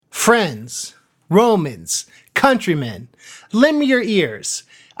friends, Romans, countrymen, lend me your ears.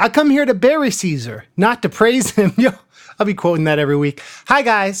 I come here to bury Caesar, not to praise him. Yo, I'll be quoting that every week. Hi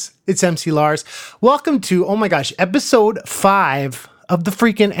guys, it's MC Lars. Welcome to, episode 5 of the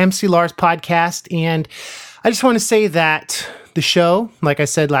freaking MC Lars podcast. And I just want to say that the show, like I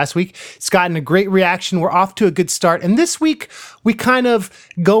said last week, it's gotten a great reaction. We're off to a good start. And this week, we kind of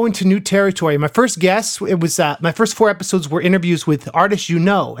go into new territory. My first guest, my first 4 episodes were interviews with artists you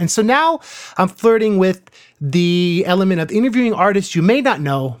know. And so now I'm flirting with the element of interviewing artists you may not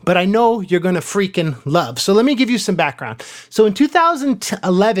know, but I know you're going to freaking love. So let me give you some background. So in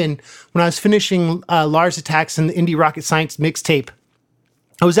 2011, when I was finishing Lars Attacks and the Indie Rocket Science mixtape,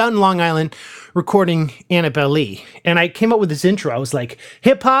 I was out in Long Island recording Annabelle Lee, and I came up with this intro. I was like,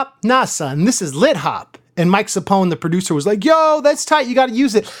 hip hop? Nah, son, this is lit hop. And Mike Sapone, the producer, was like, yo, that's tight. You got to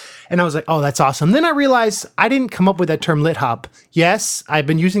use it. And I was like, oh, that's awesome. Then I realized I didn't come up with that term lit hop. Yes, I've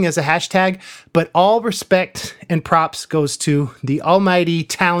been using it as a hashtag, but all respect and props goes to the almighty,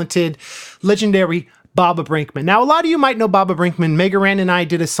 talented, legendary Baba Brinkman. Now, a lot of you might know Baba Brinkman. Mega Ran and I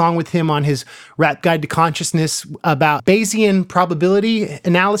did a song with him on his Rap Guide to Consciousness about Bayesian probability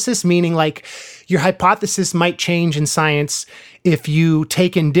analysis, meaning like your hypothesis might change in science if you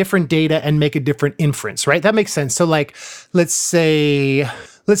take in different data and make a different inference, right? That makes sense. So like, let's say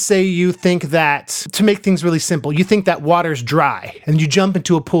you think that, to make things really simple, you think that water's dry and you jump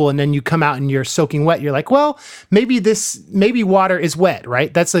into a pool and then you come out and you're soaking wet. You're like, well, maybe water is wet,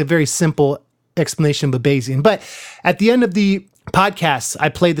 right? That's a very simple explanation of Bayesian. But at the end of the podcast, I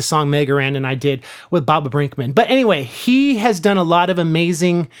played the song Mega Ran and I did with Baba Brinkman. But anyway, he has done a lot of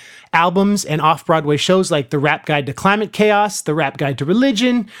amazing albums and off-Broadway shows like the Rap Guide to Climate Chaos, the Rap Guide to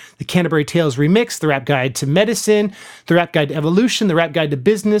Religion, the Canterbury Tales Remix, the Rap Guide to Medicine, the Rap Guide to Evolution, the Rap Guide to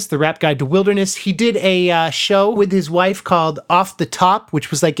Business, the Rap Guide to Wilderness. He did a show with his wife called Off the Top,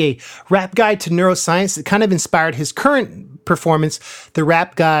 which was like a rap guide to neuroscience that kind of inspired his current performance, the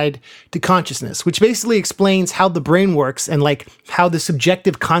Rap Guide to Consciousness, which basically explains how the brain works and like how the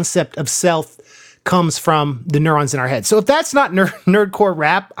subjective concept of self comes from the neurons in our head. So if that's not nerdcore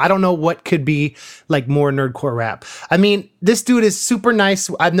rap, I don't know what could be like more nerdcore rap. I mean, this dude is super nice.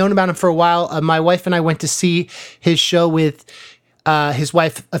 I've known about him for a while. My wife and I went to see his show with his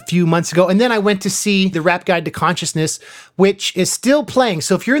wife a few months ago. And then I went to see the Rap Guide to Consciousness, which is still playing.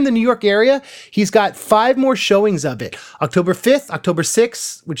 So if you're in the New York area, he's got 5 more showings of it. October 5th, October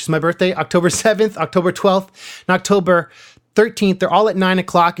 6th, which is my birthday, October 7th, October 12th, and October 13th. They're all at 9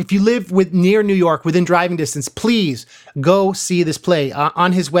 o'clock. If you live near New York, within driving distance, please go see this play.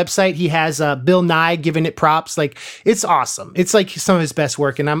 On his website, he has Bill Nye giving it props. Like, it's awesome. It's like some of his best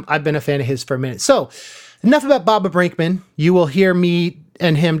work, and I've been a fan of his for a minute. So, enough about Baba Brinkman. You will hear me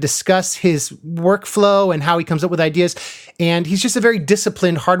and him discuss his workflow and how he comes up with ideas. And he's just a very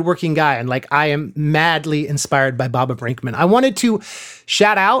disciplined, hardworking guy. And like, I am madly inspired by Baba Brinkman. I wanted to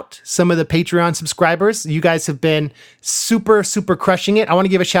shout out some of the Patreon subscribers. You guys have been super, super crushing it. I want to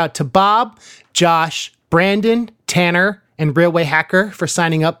give a shout out to Bob, Josh, Brandon, Tanner, and Railway Hacker for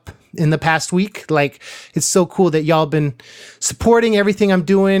signing up in the past week. Like, it's so cool that y'all been supporting everything I'm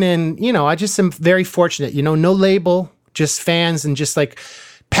doing. And, I just am very fortunate, no label, just fans and just like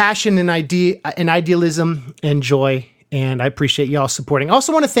passion and idealism and joy. And I appreciate y'all supporting. I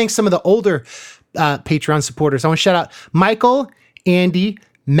also want to thank some of the older Patreon supporters. I want to shout out Michael, Andy,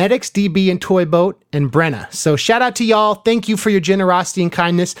 Medics DB and Toy Boat, and Brenna. So shout out to y'all. Thank you for your generosity and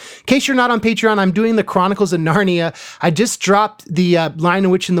kindness. In case you're not on Patreon, I'm doing the Chronicles of Narnia. I just dropped the Lion, the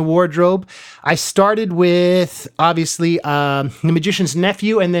Witch, and the Wardrobe. I started with, obviously, The Magician's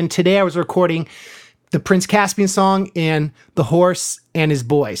Nephew, and then today I was recording the Prince Caspian song and The Horse and His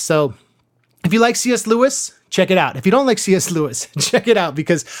Boy. So if you like C.S. Lewis, check it out. If you don't like C.S. Lewis, check it out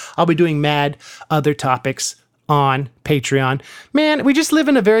because I'll be doing mad other topics on Patreon. Man, we just live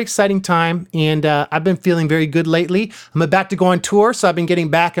in a very exciting time, and I've been feeling very good lately. I'm about to go on tour, so I've been getting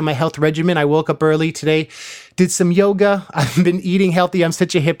back in my health regimen. I woke up early today, did some yoga. I've been eating healthy. I'm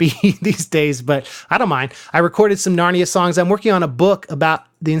such a hippie these days, but I don't mind. I recorded some Narnia songs. I'm working on a book about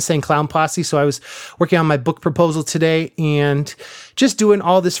the Insane Clown Posse, so I was working on my book proposal today and just doing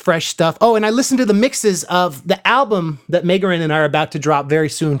all this fresh stuff. Oh, and I listened to the mixes of the album that Megaran and I are about to drop very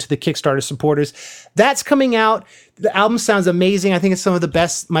soon to the Kickstarter supporters. That's coming out. The album sounds amazing. I think it's some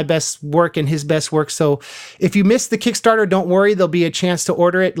of my best work and his best work. So if you missed the Kickstarter, don't worry. There'll be a chance to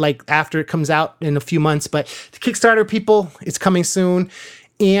order it like after it comes out in a few months. But the Kickstarter, people, it's coming soon.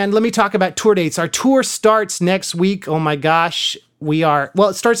 And let me talk about tour dates. Our tour starts next week. Oh my gosh.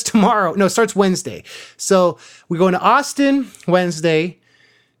 It starts tomorrow. No, it starts Wednesday. So we're going to Austin Wednesday,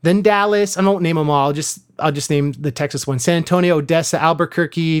 then Dallas. I won't name them all. Just I'll just name the Texas one: San Antonio, Odessa,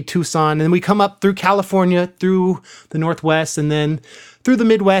 Albuquerque, Tucson. And then we come up through California, through the Northwest, and then through the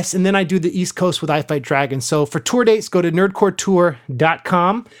Midwest. And then I do the East Coast with I Fight Dragons. So for tour dates, go to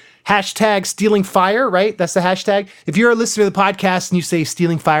nerdcoretour.com. Hashtag Stealing Fire, right? That's the hashtag. If you're a listener to the podcast and you say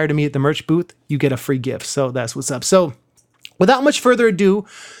Stealing Fire to me at the merch booth, you get a free gift. So that's what's up. So without much further ado,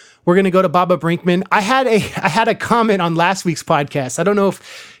 we're going to go to Baba Brinkman. I had a comment on last week's podcast. I don't know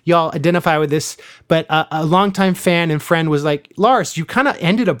if y'all identify with this, but a longtime fan and friend was like, Lars, you kind of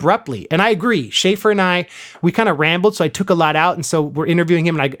ended abruptly. And I agree. Schaefer and we kind of rambled, so I took a lot out. And so we're interviewing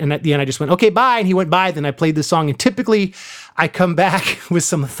him, and at the end, I just went, okay, bye. And he went bye. Then I played the song. And typically, I come back with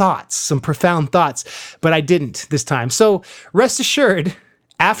some thoughts, some profound thoughts, but I didn't this time. So rest assured,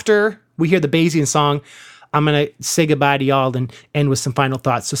 after we hear the Bayesian song, I'm going to say goodbye to y'all and end with some final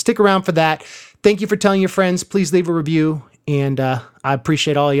thoughts. So stick around for that. Thank you for telling your friends. Please leave a review. And I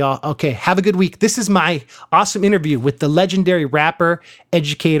appreciate all y'all. Okay, have a good week. This is my awesome interview with the legendary rapper,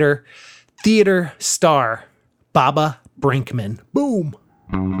 educator, theater star, Baba Brinkman. Boom.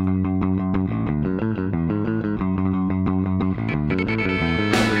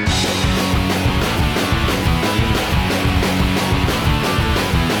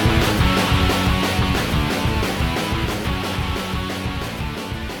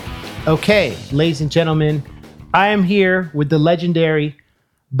 Okay, ladies and gentlemen, I am here with the legendary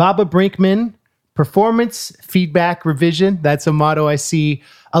Baba Brinkman. Performance, feedback, revision. That's a motto I see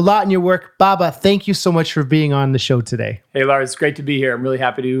a lot in your work. Baba, thank you so much for being on the show today. Hey, Lars, it's great to be here. I'm really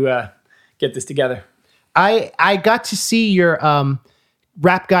happy to get this together. I got to see your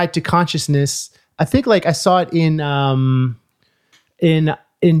Rap Guide to Consciousness. I think I saw it in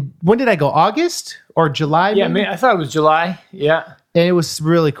when did I go? August or July? Yeah, I thought it was July. Yeah. And it was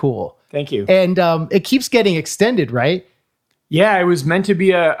really cool. Thank you. And it keeps getting extended, right? Yeah, it was meant to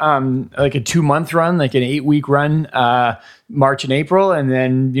be a 2-month run, like an 8-week run, March and April, and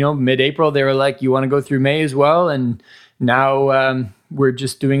then mid-April they were like, "You want to go through May as well?" And now we're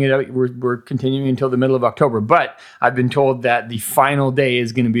just doing it. We're continuing until the middle of October. But I've been told that the final day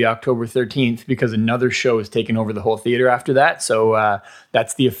is going to be October 13th because another show is taking over the whole theater after that. So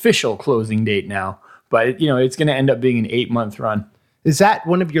that's the official closing date now. But it's going to end up being an 8-month run. Is that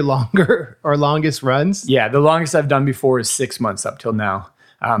one of your longer or longest runs? Yeah, the longest I've done before is 6 months up till now.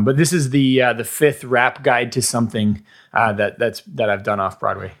 But this is the fifth Rap Guide to Something that I've done off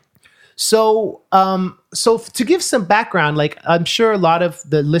Broadway. So to give some background, I'm sure a lot of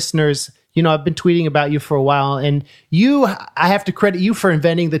the listeners, I've been tweeting about you for a while, and I have to credit you for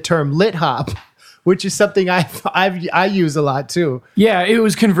inventing the term lit hop, which is something I use a lot too. Yeah, it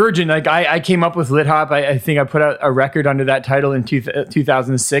was convergent. I came up with lit hop. I think I put out a record under that title in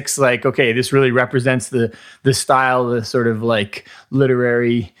 2006. Okay, this really represents the style, the sort of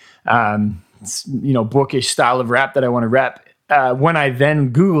literary, bookish style of rap that I want to rap. When I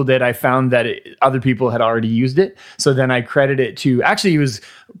then Googled it, I found that other people had already used it. So then I credit it to, actually it was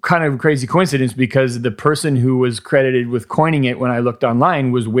kind of a crazy coincidence because the person who was credited with coining it when I looked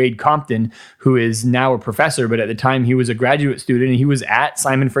online was Wade Compton, who is now a professor, but at the time he was a graduate student and he was at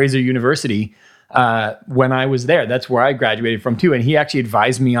Simon Fraser University when I was there. That's where I graduated from too. And he actually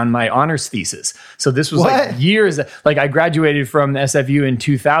advised me on my honors thesis. So this was years, I graduated from SFU in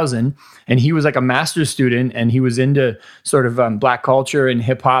 2000 and he was a master's student and he was into sort of Black culture and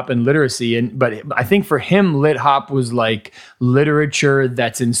hip hop and literacy. But I think for him, lit hop was literature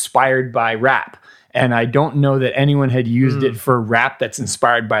that's inspired by rap. And I don't know that anyone had used it for rap that's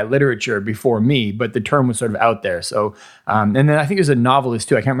inspired by literature before me, but the term was sort of out there. So, and then I think there's a novelist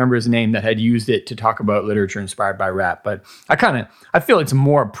too, I can't remember his name, that had used it to talk about literature inspired by rap. But I feel it's a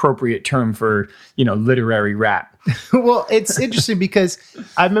more appropriate term for, literary rap. Well, it's interesting because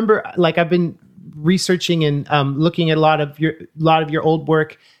I remember I've been researching and looking at a lot of your old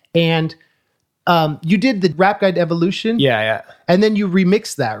work, and you did the Rap Guide Evolution. Yeah. And then you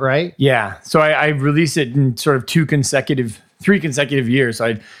remixed that, right? Yeah. So I released it in sort of 3 consecutive years.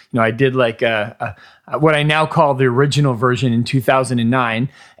 So I did what I now call the original version in 2009.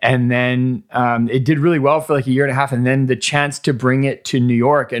 And then it did really well for a year and a half. And then the chance to bring it to New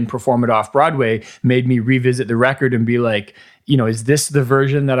York and perform it off Broadway made me revisit the record and be like, is this the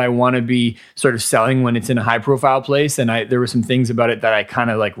version that I want to be sort of selling when it's in a high profile place? And there were some things about it that I kind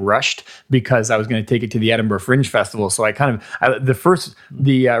of rushed because I was going to take it to the Edinburgh Fringe Festival. So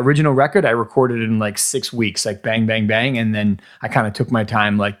the original record I recorded in 6 weeks, bang, bang, bang. And then I kind of took my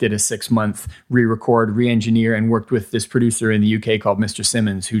time, did a 6-month re-record, re-engineer, and worked with this producer in the UK called Mr.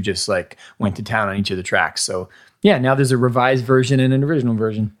 Simmons, who just went to town on each of the tracks. So Yeah, now there's a revised version and an original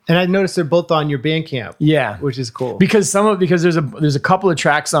version. And I noticed they're both on your Bandcamp. Yeah, which is cool. Because there's a couple of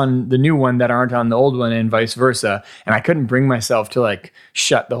tracks on the new one that aren't on the old one and vice versa. And I couldn't bring myself to like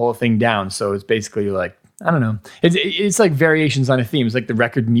shut the whole thing down. So it's basically like, I don't know. It's like variations on a theme. It's like the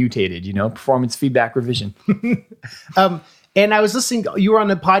record mutated, performance feedback revision. And I was listening, you were on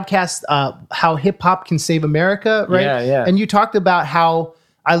the podcast, How Hip Hop Can Save America, right? Yeah. And you talked about how,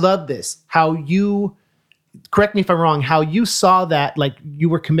 I love this, how you, correct me if I'm wrong, how you saw that, like you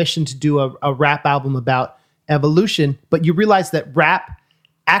were commissioned to do a rap album about evolution, but you realized that rap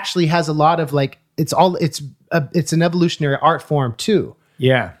actually has a lot of like, it's an evolutionary art form too.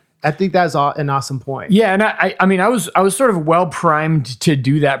 Yeah. I think that's an awesome point. Yeah, and I was sort of well primed to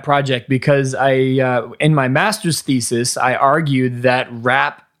do that project because in my master's thesis I argued that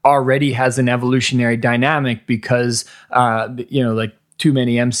rap already has an evolutionary dynamic because like too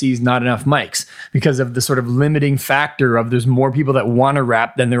many MCs, not enough mics, because of the sort of limiting factor of there's more people that want to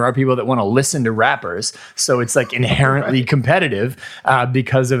rap than there are people that want to listen to rappers. So it's like inherently competitive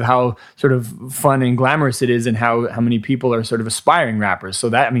because of how sort of fun and glamorous it is and how many people are sort of aspiring rappers. So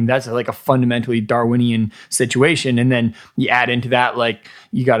that's like a fundamentally Darwinian situation. And then you add into that, like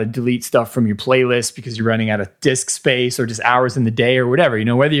you got to delete stuff from your playlist because you're running out of disk space or just hours in the day or whatever,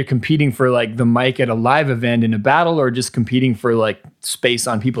 whether you're competing for like the mic at a live event in a battle or just competing for like space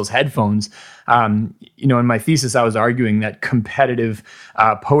on people's headphones. In my thesis, I was arguing that competitive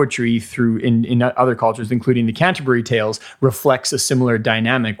poetry in other cultures, including the Canterbury Tales, reflects a similar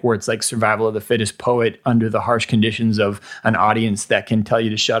dynamic where it's like survival of the fittest poet under the harsh conditions of an audience that can tell you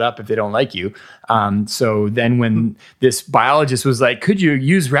to shut up if they don't like you. So then when this biologist was like, could you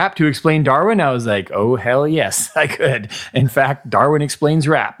use rap to explain Darwin? I was like, oh, hell yes, I could. In fact, Darwin explains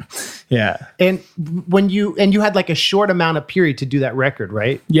rap. Yeah. And you had like a short amount of period to do that record,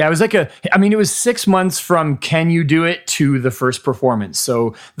 right? Yeah, it was like it was 6 months from can you do it to the first performance.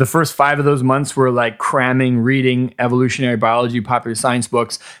 So the first 5 of those months were like cramming, reading evolutionary biology, popular science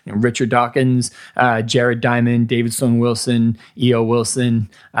books, Richard Dawkins, Jared Diamond, David Sloan Wilson, E.O. Wilson,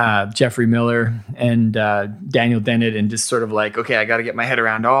 Jeffrey Miller, and Daniel Dennett, and just sort of like, okay, I got to get my head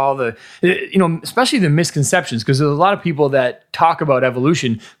around all the, especially the misconceptions, because there's a lot of people that talk about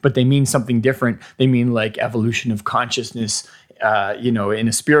evolution, but they mean something different. They mean like evolution of consciousness, in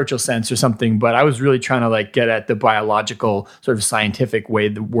a spiritual sense or something. But I was really trying to like get at the biological sort of scientific way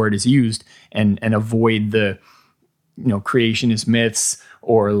the word is used and avoid the, creationist myths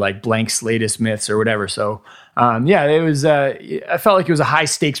or like blank slateist myths or whatever. So, it was, I felt like it was a high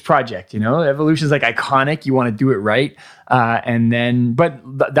stakes project, evolution is like iconic. You want to do it right.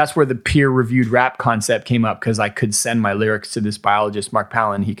 But that's where the peer reviewed rap concept came up, because I could send my lyrics to this biologist, Mark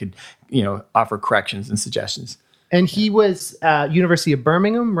Palin. He could, offer corrections and suggestions. And he was University of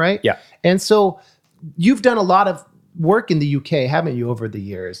Birmingham, right? Yeah. And so you've done a lot of work in the UK, haven't you, over the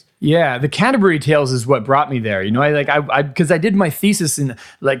years? Yeah, the Canterbury Tales is what brought me there. Because I did my thesis in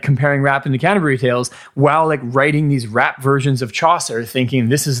like comparing rap and the Canterbury Tales while like writing these rap versions of Chaucer, thinking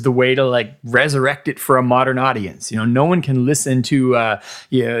this is the way to like resurrect it for a modern audience. No one can listen to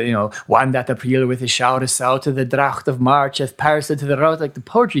one that appeal with his shout out to the dracht of March as Paris to the road. Like the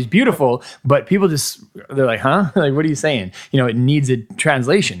poetry is beautiful, but people they're like, huh? Like, what are you saying? It needs a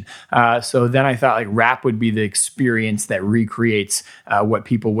translation. So then I thought like rap would be the experience that recreates what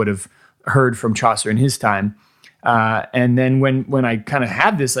people would have heard from Chaucer in his time. And then when I kind of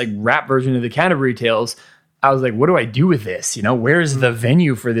had this like rap version of the Canterbury Tales, I was like, what do I do with this? Where's the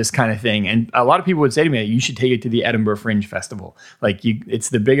venue for this kind of thing? And a lot of people would say to me, you should take it to the Edinburgh Fringe Festival. Like it's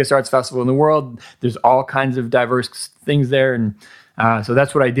the biggest arts festival in the world. There's all kinds of diverse things there. And so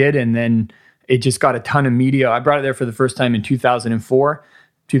that's what I did. And then it just got a ton of media. I brought it there for the first time in 2004.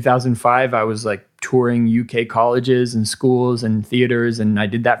 2005, I was like touring UK colleges and schools and theaters. And I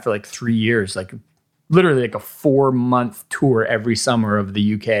did that for like 3 years, like literally like a 4-month tour every summer of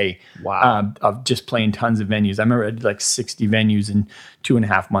the UK. Wow. Of just playing tons of venues. I remember I did like 60 venues in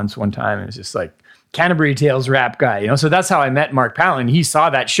 2.5 months one time. It was just like Canterbury Tales rap guy, So that's how I met Mark Palin. He saw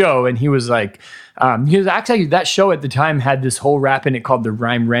that show and he was like, because actually that show at the time had this whole rap in it called the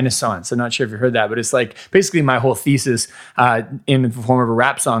Rhyme Renaissance. I'm not sure if you heard that, but it's like basically my whole thesis in the form of a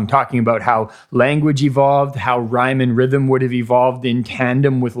rap song talking about how language evolved, how rhyme and rhythm would have evolved in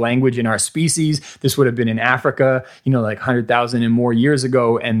tandem with language in our species. This would have been in Africa, like 100,000 and more years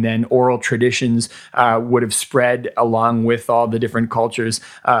ago. And then oral traditions would have spread along with all the different cultures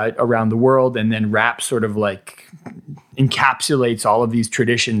around the world. And then rap sort of like encapsulates all of these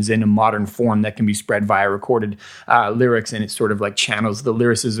traditions in a modern form that can be spread via recorded lyrics, and it sort of like channels the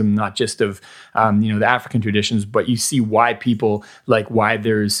lyricism not just of the African traditions, but you see why people like why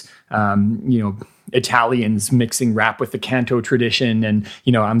there's Italians mixing rap with the canto tradition, and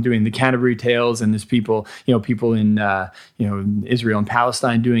I'm doing the Canterbury Tales, and there's people in Israel and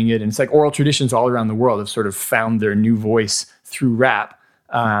Palestine doing it, and it's like oral traditions all around the world have sort of found their new voice through rap.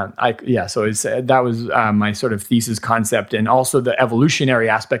 That was my sort of thesis concept, and also the evolutionary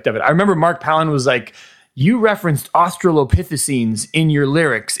aspect of it. I remember Mark Palin was like, "You referenced Australopithecines in your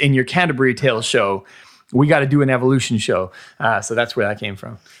lyrics in your Canterbury Tales show. We got to do an evolution show." So that's where that came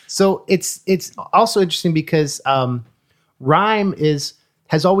from. So it's also interesting because rhyme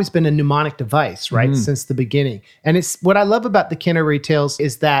has always been a mnemonic device, right, since the beginning. And it's what I love about the Canterbury Tales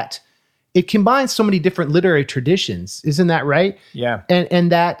is that it combines so many different literary traditions. Isn't that right? Yeah.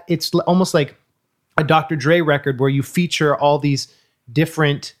 And that it's almost like a Dr. Dre record where you feature all these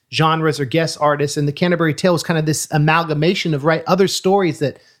different genres or guest artists. And the Canterbury Tale is kind of this amalgamation of other stories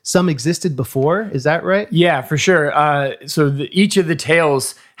that some existed before. Is that right? Yeah, for sure. So each of the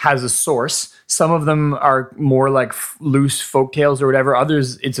tales has a source. Some of them are more like loose folk tales or whatever.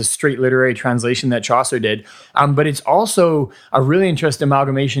 Others, it's a straight literary translation that Chaucer did. But it's also a really interesting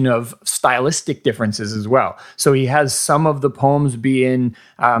amalgamation of stylistic differences as well. So he has some of the poems be in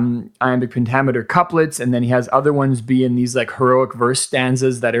iambic pentameter couplets, and then he has other ones be in these like heroic verse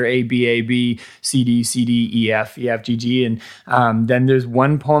stanzas that are A, B, C, D, E, F, G, G. And then there's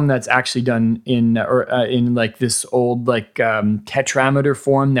one poem that's actually done in like this old like tetrameter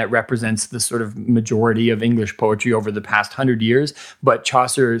form that represents the sort of majority of English poetry over the past 100 years, but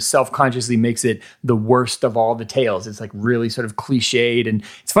Chaucer self-consciously makes it the worst of all the tales. It's like really sort of cliched, and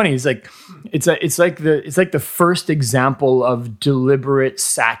it's funny. It's like the first example of deliberate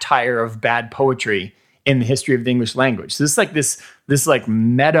satire of bad poetry in the history of the English language. So this like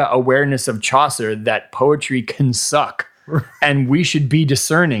meta awareness of Chaucer that poetry can suck. And we should be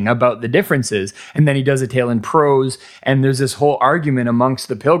discerning about the differences. And then he does a tale in prose, and there's this whole argument amongst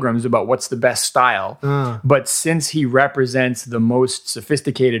the pilgrims about what's the best style. But since he represents the most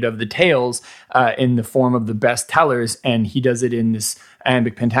sophisticated of the tales in the form of the best tellers, and he does it in this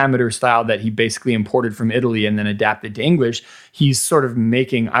iambic pentameter style that he basically imported from Italy and then adapted to English, he's sort of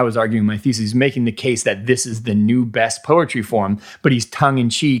making, I was arguing my thesis, he's making the case that this is the new best poetry form, but he's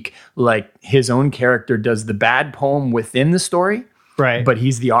tongue-in-cheek, like his own character does the bad poem within the story, right? But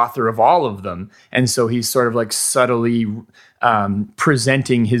he's the author of all of them. And so he's sort of like subtly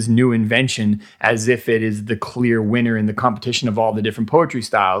presenting his new invention as if it is the clear winner in the competition of all the different poetry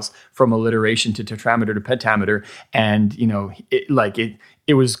styles, from alliteration to tetrameter to pentameter. And it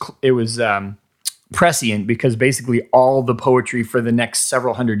was prescient because basically all the poetry for the next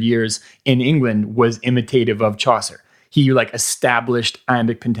several hundred years in England was imitative of Chaucer. He like established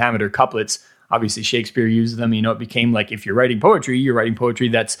iambic pentameter couplets. Obviously Shakespeare used them. It became like, if you're writing poetry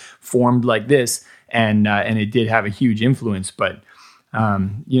that's formed like this. And it did have a huge influence, but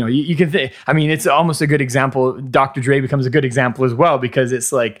you can think, it's almost a good example. Dr. Dre becomes a good example as well, because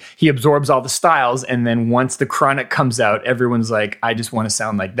it's like he absorbs all the styles, and then once the Chronic comes out, everyone's like, I just want to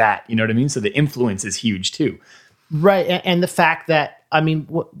sound like that. You know what I mean? So the influence is huge too. Right. And the fact that,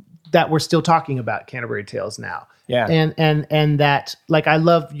 that we're still talking about Canterbury Tales now. Yeah. And that, like, I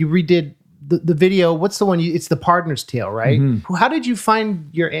love, you redid the video. What's the one? It's the Pardoner's Tale, right? Mm-hmm. How did you find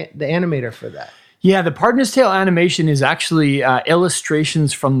the animator for that? Yeah, the Pardoner's Tale animation is actually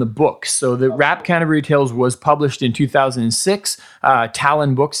illustrations from the book. So the Rap Canterbury Tales was published in 2006.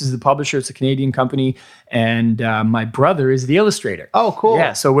 Talon Books is the publisher. It's a Canadian company. And my brother is the illustrator. Oh, cool.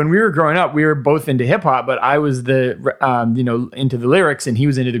 Yeah, so when we were growing up, we were both into hip hop, but I was into the lyrics, and he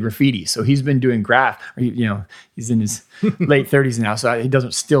was into the graffiti. So he's been doing he's in his late 30s now, so he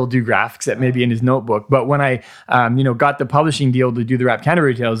doesn't still do graph, except maybe in his notebook. But when I, got the publishing deal to do the Rap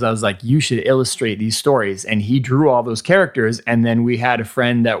Canterbury Tales, I was like, you should illustrate these stories. And he drew all those characters. And then we had a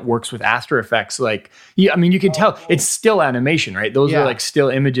friend that works with After Effects. You can tell it's still animation, right? Those are like still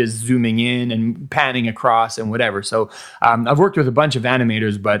images zooming in and panning across and whatever. So I've worked with a bunch of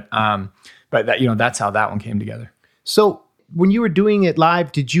animators, but that, that's how that one came together. So when you were doing it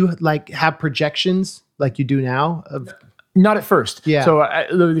live, did you like have projections like you do now? Not at first. Yeah. So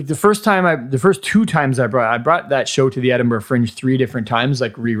the first two times I brought that show to the Edinburgh Fringe 3 different times,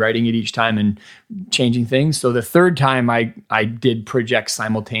 like rewriting it each time and changing things. So the third time I did project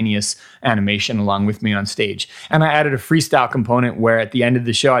simultaneous animation along with me on stage. And I added a freestyle component where at the end of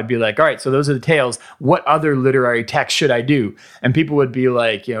the show, I'd be like, all right, so those are the tales. What other literary text should I do? And people would be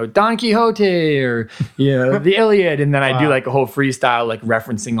like, Don Quixote or, the Iliad. And then I'd do like a whole freestyle, like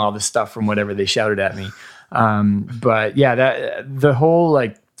referencing all the stuff from whatever they shouted at me. But yeah, that the whole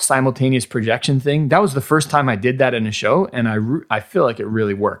like simultaneous projection thing, that was the first time I did that in a show, and I feel like it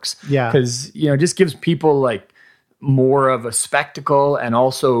really works. Yeah, because it just gives people like more of a spectacle, and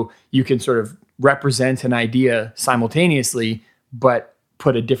also you can sort of represent an idea simultaneously, but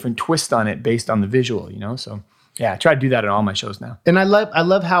put a different twist on it based on the visual, you know? So yeah, I try to do that in all my shows now. And I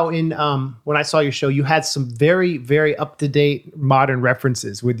love how in when I saw your show, you had some very, very up-to-date modern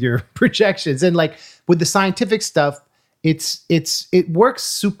references with your projections. And like with the scientific stuff, it works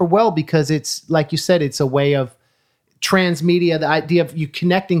super well because it's, like you said, it's a way of transmedia, the idea of you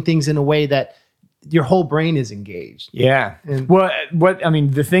connecting things in a way that your whole brain is engaged. Yeah. And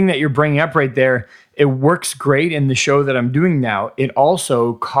the thing that you're bringing up right there, it works great in the show that I'm doing now. It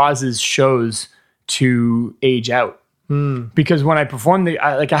also causes shows to age out. Because when I perform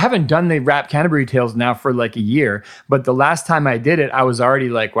I haven't done the Rap Canterbury Tales now for like a year, but the last time I did it, I was already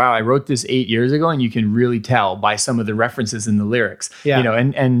like, wow, I wrote this 8 years ago, and you can really tell by some of the references in the lyrics. Yeah. You know,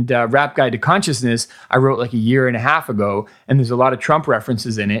 and Rap Guide to Consciousness, I wrote like a year and a half ago, and there's a lot of Trump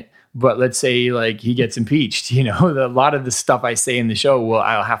references in it. But let's say like he gets impeached, you know, a lot of the stuff I say in the show, well,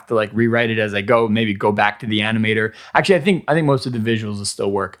 I'll have to like rewrite it as I go, maybe go back to the animator. Actually, I think most of the visuals will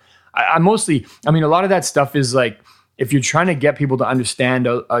still work. A lot of that stuff is like, if you're trying to get people to understand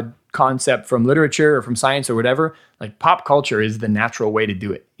a concept from literature or from science or whatever, like pop culture is the natural way to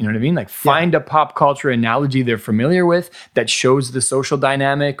do it. You know what I mean? Like find a pop culture analogy they're familiar with that shows the social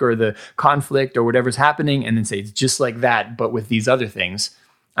dynamic or the conflict or whatever's happening, and then say it's just like that, but with these other things.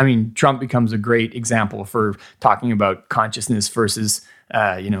 I mean, Trump becomes a great example for talking about consciousness versus,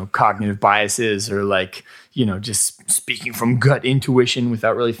 cognitive biases, or like, you know, just speaking from gut intuition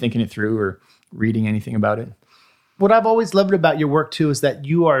without really thinking it through or reading anything about it. What I've always loved about your work too is that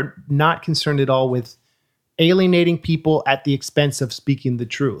you are not concerned at all with alienating people at the expense of speaking the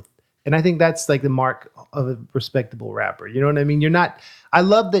truth. And I think that's like the mark of a respectable rapper. You know what I mean? I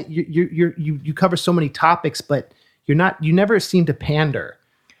love that you cover so many topics, but you never seem to pander.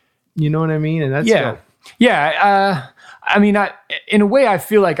 You know what I mean? And that's dope. Yeah. In a way, I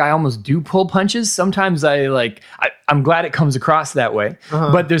feel like I almost do pull punches. Sometimes I'm glad it comes across that way.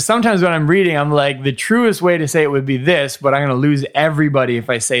 Uh-huh. But there's sometimes when I'm reading, I'm like, the truest way to say it would be this, but I'm going to lose everybody if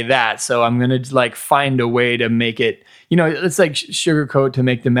I say that. So I'm going to like find a way to make it, you know, it's like sugarcoat to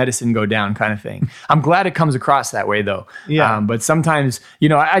make the medicine go down kind of thing. I'm glad it comes across that way though. Yeah. But sometimes, you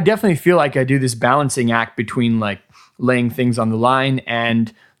know, I definitely feel like I do this balancing act between like laying things on the line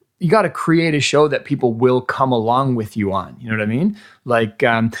and you got to create a show that people will come along with you on. You know what I mean? Like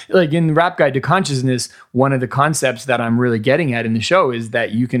in Rap Guide to Consciousness, one of the concepts that I'm really getting at in the show is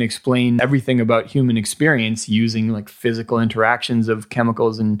that you can explain everything about human experience using like physical interactions of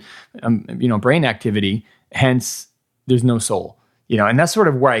chemicals and, brain activity. Hence, there's no soul. You know, and that's sort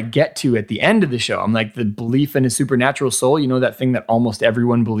of where I get to at the end of the show. I'm like, the belief in a supernatural soul, you know, that thing that almost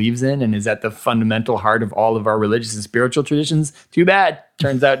everyone believes in and is at the fundamental heart of all of our religious and spiritual traditions. Too bad.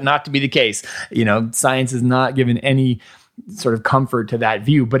 Turns out not to be the case. You know, science has not given any sort of comfort to that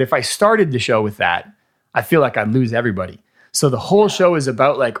view. But if I started the show with that, I feel like I'd lose everybody. So the whole show is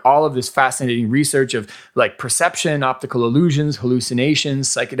about like all of this fascinating research of like perception, optical illusions, hallucinations,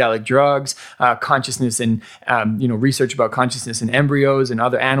 psychedelic drugs, consciousness, and research about consciousness in embryos and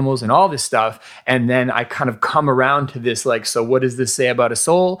other animals and all this stuff. And then I kind of come around to this like, so what does this say about a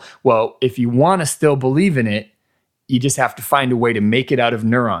soul? Well, if you want to still believe in it, you just have to find a way to make it out of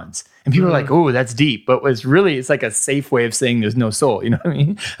neurons. And people are like, oh, that's deep. But it's like a safe way of saying there's no soul. You know what I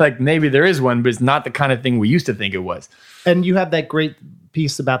mean? Like maybe there is one, but it's not the kind of thing we used to think it was. And you have that great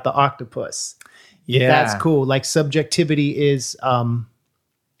piece about the octopus. Yeah. That's cool. Like subjectivity is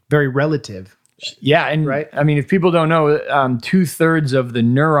very relative. Yeah. And right? I mean, if people don't know, 2/3 of the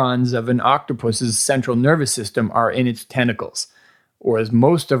neurons of an octopus's central nervous system are in its tentacles. Whereas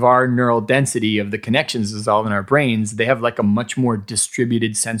most of our neural density of the connections is all in our brains. They have like a much more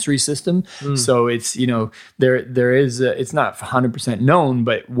distributed sensory system. So it's, you know, there is, it's not 100% known,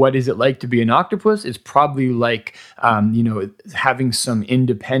 but what is it like to be an octopus? It's probably like, having some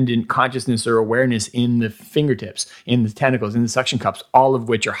independent consciousness or awareness in the fingertips, in the tentacles, in the suction cups, all of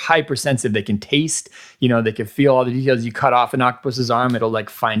which are hypersensitive. They can taste, you know, they can feel all the details. You cut off an octopus's arm, it'll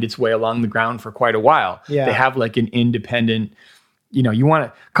like find its way along the ground for quite a while. Yeah. They have like an independent, you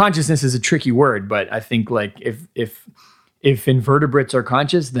know, consciousness is a tricky word, but I think like if invertebrates are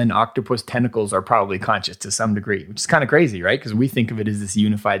conscious, then octopus tentacles are probably conscious to some degree, which is kind of crazy, right? Because we think of it as this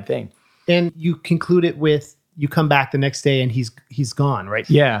unified thing. And you conclude it with, you come back the next day and he's gone, right?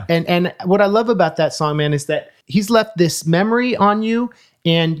 Yeah. And what I love about that song, man, is that he's left this memory on you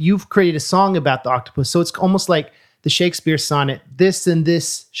and you've created a song about the octopus. So it's almost like the Shakespeare sonnet, this and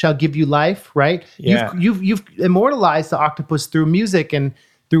this shall give you life, right? Yeah. You've immortalized the octopus through music and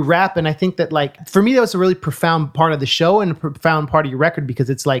through rap. And I think that like, for me, that was a really profound part of the show and a profound part of your record, because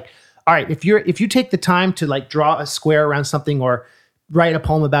it's like, all right, if you take the time to like draw a square around something or write a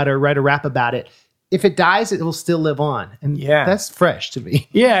poem about it or write a rap about it, if it dies, it will still live on. And that's fresh to me.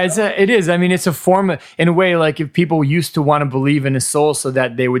 Yeah, it is. I mean, it's a form of, in a way, like if people used to want to believe in a soul so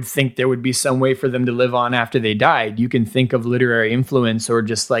that they would think there would be some way for them to live on after they died, you can think of literary influence or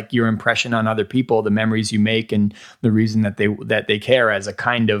just like your impression on other people, the memories you make and the reason that they care as a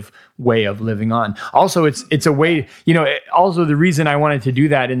kind of way of living on. Also, it's a way, also the reason I wanted to do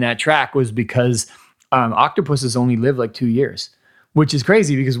that in that track was because octopuses only live like 2 years. Which is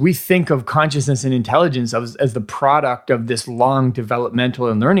crazy because we think of consciousness and intelligence as the product of this long developmental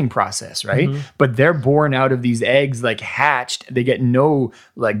and learning process, right? Mm-hmm. But they're born out of these eggs, like hatched. They get no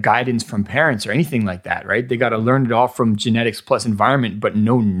like guidance from parents or anything like that, right? They got to learn it all from genetics plus environment, but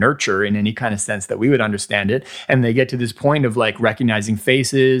no nurture in any kind of sense that we would understand it. And they get to this point of like recognizing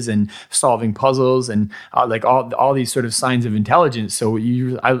faces and solving puzzles and like all these sort of signs of intelligence. So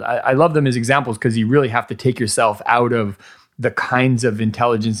I love them as examples because you really have to take yourself out of the kinds of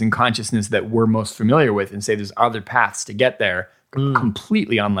intelligence and consciousness that we're most familiar with and say there's other paths to get there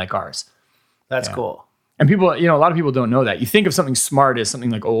completely unlike ours. That's cool. And people, a lot of people don't know that. You think of something smart as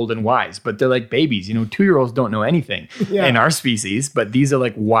something like old and wise, but they're like babies. 2-year-olds don't know anything in our species, but these are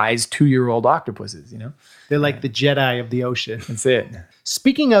like wise 2-year-old octopuses, They're like the Jedi of the ocean. That's it.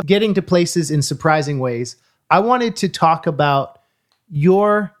 Speaking of getting to places in surprising ways, I wanted to talk about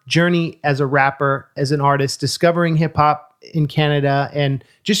your journey as a rapper, as an artist, discovering hip hop in Canada and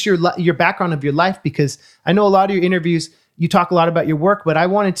just your background of your life, because I know a lot of your interviews, you talk a lot about your work, but I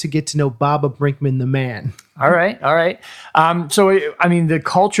wanted to get to know Baba Brinkman, the man. All right. The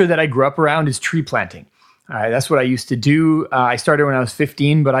culture that I grew up around is tree planting. That's what I used to do. I started when I was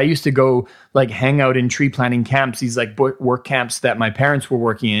 15, but I used to go like hang out in tree planting camps, these like work camps that my parents were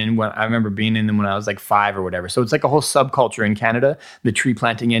working in. When I remember being in them when I was like 5 or whatever. So it's like a whole subculture in Canada, the tree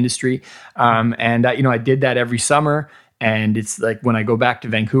planting industry. I did that every summer. And it's like when I go back to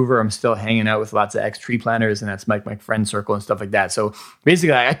Vancouver, I'm still hanging out with lots of ex-tree planters, and that's my friend circle and stuff like that. So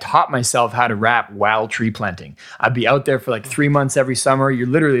basically, I taught myself how to rap while tree planting. I'd be out there for like 3 months every summer. You're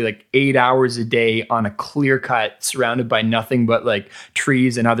literally like 8 hours a day on a clear cut, surrounded by nothing but like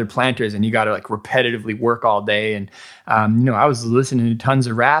trees and other planters, and you got to like repetitively work all day. And I was listening to tons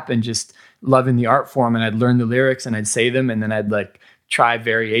of rap and just loving the art form, and I'd learn the lyrics and I'd say them, and then I'd like try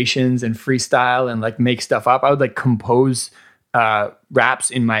variations and freestyle and like make stuff up. I would like compose raps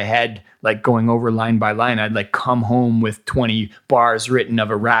in my head, like going over line by line. I'd like come home with 20 bars written of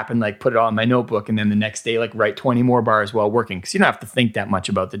a rap and like put it all in my notebook. And then the next day, like write 20 more bars while working. Cause you don't have to think that much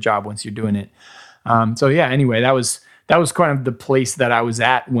about the job once you're doing it. Anyway, that was kind of the place that I was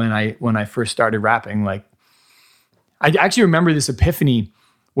at when I first started rapping. Like I actually remember this epiphany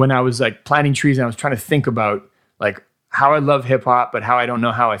when I was like planting trees and I was trying to think about like how I love hip hop, but how I don't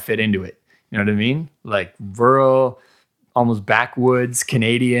know how I fit into it. You know what I mean? Like rural, almost backwoods,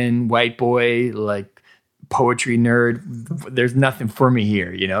 Canadian, white boy, like poetry nerd. There's nothing for me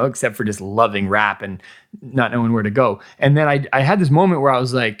here, except for just loving rap and not knowing where to go. And then I had this moment where I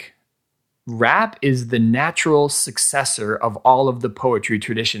was like, rap is the natural successor of all of the poetry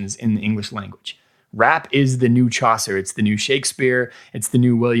traditions in the English language. Rap is the new Chaucer. It's the new Shakespeare. It's the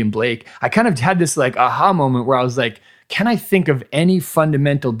new William Blake. I kind of had this like aha moment where I was like, can I think of any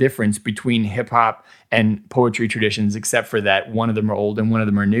fundamental difference between hip hop and poetry traditions except for that one of them are old and one of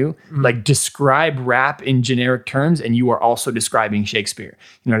them are new? Mm-hmm. Like describe rap in generic terms and you are also describing Shakespeare.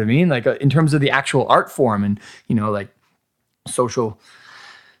 You know what I mean? Like in terms of the actual art form and, like social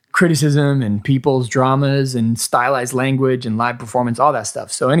criticism and people's dramas and stylized language and live performance, all that stuff.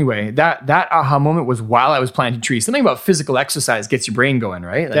 So anyway, that aha moment was while I was planting trees. Something about physical exercise gets your brain going,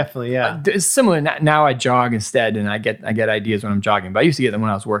 right? Like, definitely, yeah. It's similar. Now I jog instead and I get ideas when I'm jogging, but I used to get them when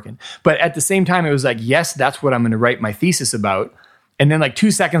I was working. But at the same time, it was like, yes, that's what I'm going to write my thesis about. And then like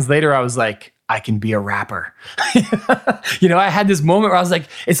 2 seconds later, I was like, I can be a rapper. I had this moment where I was like,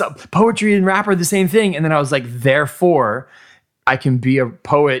 it's poetry and rapper, the same thing. And then I was like, therefore, I can be a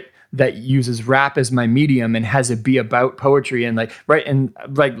poet that uses rap as my medium and has it be about poetry and like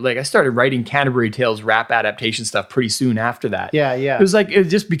I started writing Canterbury Tales rap adaptation stuff pretty soon after that. Yeah. It was like it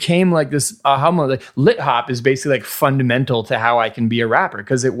just became like this aha moment. Like lit hop is basically like fundamental to how I can be a rapper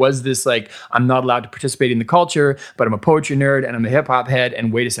because it was this like I'm not allowed to participate in the culture, but I'm a poetry nerd and I'm a hip hop head.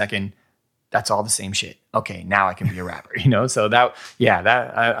 And wait a second, that's all the same shit. Okay, now I can be a rapper, So that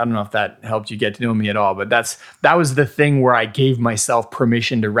I don't know if that helped you get to know me at all, but that was the thing where I gave myself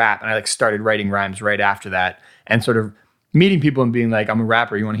permission to rap, and I like started writing rhymes right after that, and sort of meeting people and being like, I'm a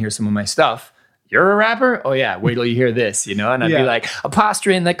rapper. You want to hear some of my stuff? you're a rapper? Oh yeah, wait till you hear this, And I'd be like,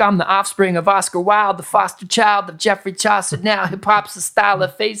 apostrophe, like I'm the offspring of Oscar Wilde, the foster child of Geoffrey Chaucer. Now hip hop's the style I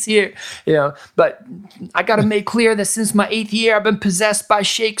face here, But I gotta make clear that since my 8th year, I've been possessed by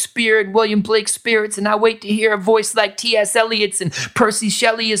Shakespeare and William Blake's spirits, and I wait to hear a voice like T.S. Eliot's, and Percy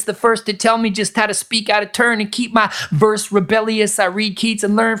Shelley is the first to tell me just how to speak out of turn and keep my verse rebellious. I read Keats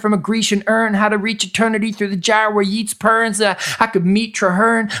and learn from a Grecian urn how to reach eternity through the gyre where Yeats purns. I could meet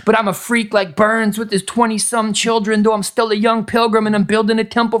Traherne, but I'm a freak like Burns with his 20-some children, though I'm still a young pilgrim and I'm building a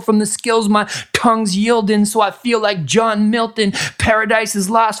temple from the skills my tongue's yielding, so I feel like John Milton. Paradise is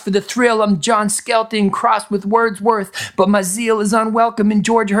lost for the thrill. I'm John Skelton crossed with Wordsworth, but my zeal is unwelcome in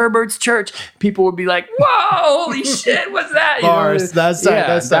George Herbert's church. People would be like, whoa, holy shit, what's that? Bars. That's tight.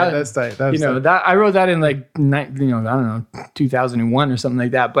 That's tight. I wrote that in like, I don't know, 2001 or something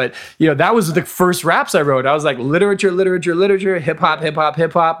like that. But, that was the first raps I wrote. I was like, literature, hip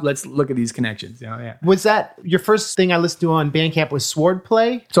hop. Let's look at these connections. Was that your first thing I listened to on Bandcamp was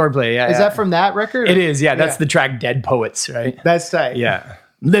Swordplay? Swordplay, yeah. Is that from that record? It is, yeah. That's the track Dead Poets, right? That's tight. Yeah.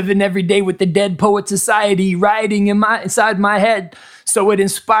 Living every day with the Dead Poet Society riding inside my head. So it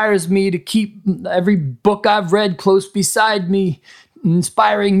inspires me to keep every book I've read close beside me,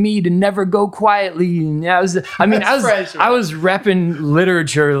 inspiring me to never go quietly. And I was repping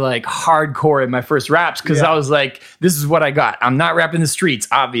literature like hardcore in my first raps because I was like, this is what I got. I'm not repping the streets,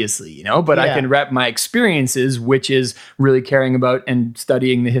 obviously, but I can rep my experiences, which is really caring about and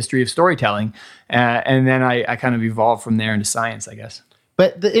studying the history of storytelling. And then I kind of evolved from there into science, I guess.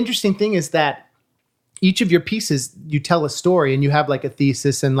 But the interesting thing is that each of your pieces, you tell a story and you have like a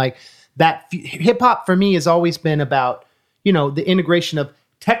thesis, and like that hip hop for me has always been about, the integration of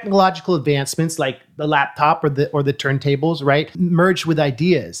technological advancements like the laptop or the turntables, right? Merged with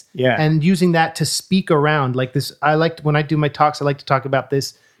ideas. Yeah. And using that to speak around like this. When I do my talks, I like to talk about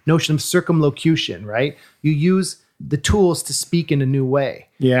this notion of circumlocution, right? You use the tools to speak in a new way.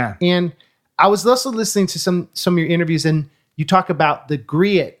 Yeah. And I was also listening to some of your interviews, and you talk about the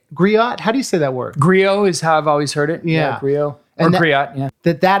griot. How do you say that word? Griot is how I've always heard it. Yeah. Griot. Or And griot, yeah.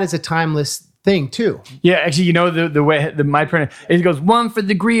 That is a timeless thing too. Yeah, actually, the way my print it goes, one for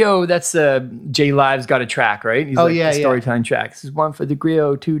the griot. That's Jay Live's got a track, right? He's the storytelling track. This is one for the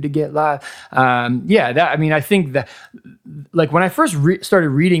griot, two to get live. I think that like when I first started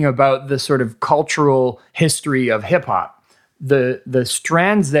reading about the sort of cultural history of hip hop, the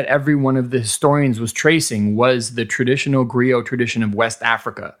strands that every one of the historians was tracing was the traditional griot tradition of West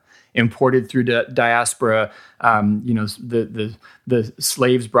Africa, imported through the diaspora. The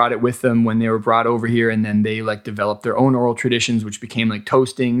slaves brought it with them when they were brought over here, and then they like developed their own oral traditions, which became like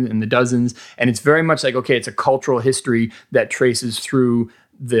toasting and the dozens. And it's very much like, okay, it's a cultural history that traces through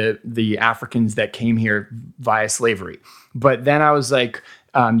the Africans that came here via slavery. But then I was like,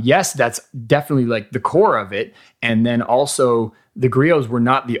 yes, that's definitely like the core of it. And then also the griots were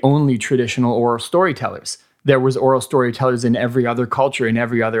not the only traditional oral storytellers. There was oral storytellers in every other culture, in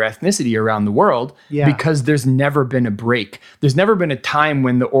every other ethnicity around the world, because there's never been a break. There's never been a time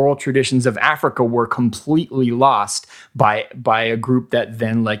when the oral traditions of Africa were completely lost by a group that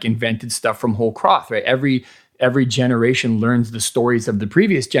then like invented stuff from whole cloth, right? Every generation learns the stories of the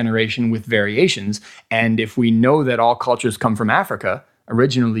previous generation with variations. And if we know that all cultures come from Africa,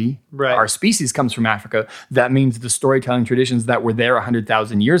 originally, our species comes from Africa. That means the storytelling traditions that were there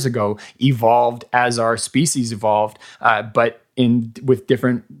 100,000 years ago evolved as our species evolved, but with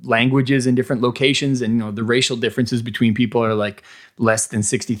different languages and different locations. And the racial differences between people are like less than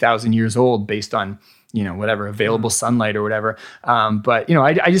 60,000 years old based on whatever available sunlight or whatever. But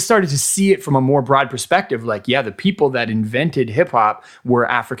I just started to see it from a more broad perspective. Like, the people that invented hip hop were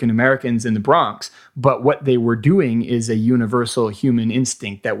African Americans in the Bronx, but what they were doing is a universal human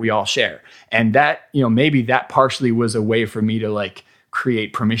instinct that we all share. And that, maybe that partially was a way for me to like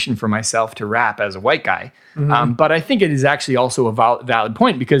create permission for myself to rap as a white guy. Mm-hmm. But I think it is actually also a valid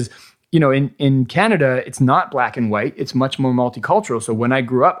point because, in Canada, it's not black and white. It's much more multicultural. So when I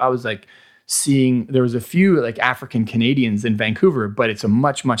grew up, I was like, there was a few like African Canadians in Vancouver, but it's a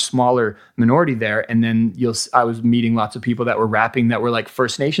much, much smaller minority there. And then I was meeting lots of people that were rapping that were like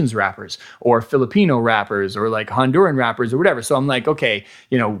First Nations rappers or Filipino rappers or like Honduran rappers or whatever. So I'm like, okay,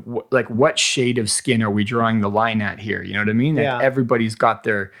 like what shade of skin are we drawing the line at here? You know what I mean? Yeah. Like everybody's got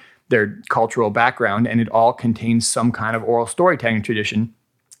their cultural background and it all contains some kind of oral storytelling tradition.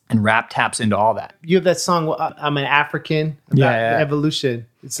 And rap taps into all that. You have that song, I'm an African, about evolution.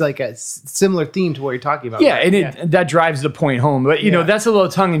 It's like a similar theme to what you're talking about. Yeah, right? and that drives the point home. But, you know, that's a little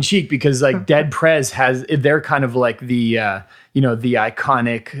tongue in cheek because like Dead Prez they're kind of like the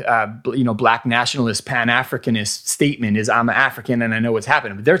iconic, Black nationalist, Pan-Africanist statement is I'm African and I know what's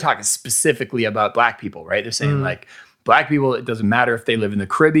happening. But they're talking specifically about Black people, right? They're saying like Black people, it doesn't matter if they live in the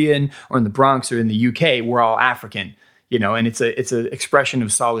Caribbean or in the Bronx or in the UK, we're all African. You know, and it's an expression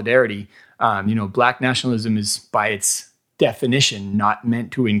of solidarity. Black nationalism is by its definition not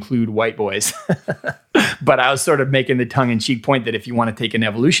meant to include white boys. But I was sort of making the tongue-in-cheek point that if you want to take an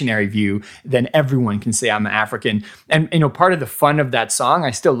evolutionary view, then everyone can say I'm African. And part of the fun of that song,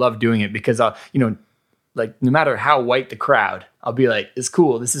 I still love doing it because like no matter how white the crowd, I'll be like, it's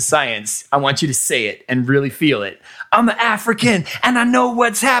cool. This is science. I want you to say it and really feel it. I'm an African and I know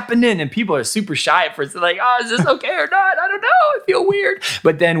what's happening. And people are super shy at first. They're like, oh, is this okay or not? I don't know. I feel weird.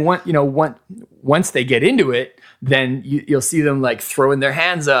 But then once they get into it, then you'll see them like throwing their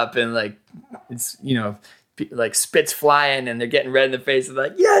hands up and like, it's, like spits flying and they're getting red in the face and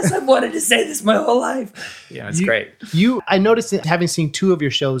like, yes, I've wanted to say this my whole life. Yeah, it's great. I noticed that having seen 2 of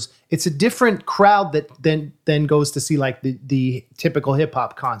your shows, it's a different crowd that then goes to see like the typical hip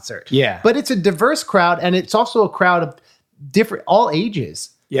hop concert. Yeah. But it's a diverse crowd and it's also a crowd of different, all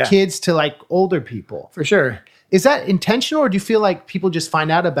ages, kids to like older people. For sure. Is that intentional or do you feel like people just find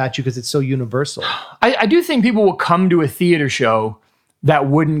out about you because it's so universal? I do think people will come to a theater show that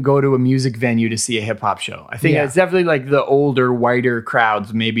wouldn't go to a music venue to see a hip hop show. I think it's definitely like the older, whiter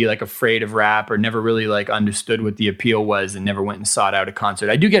crowds, maybe like afraid of rap or never really like understood what the appeal was and never went and sought out a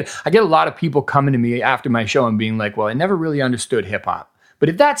concert. I get a lot of people coming to me after my show and being like, well, I never really understood hip hop, but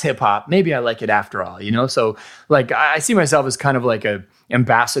if that's hip hop, maybe I like it after all, So like, I see myself as kind of like a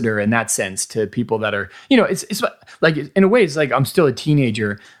ambassador in that sense to people that are, it's like, in a way, it's like I'm still a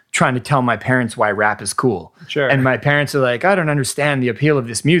teenager trying to tell my parents why rap is cool. Sure. And my parents are like, I don't understand the appeal of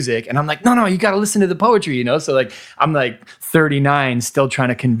this music. And I'm like, no, you got to listen to the poetry, So like, I'm like 39, still trying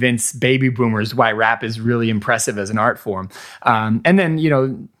to convince baby boomers why rap is really impressive as an art form. And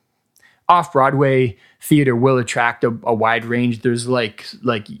then, off-Broadway theater will attract a wide range. There's like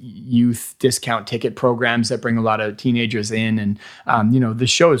youth discount ticket programs that bring a lot of teenagers in. And, the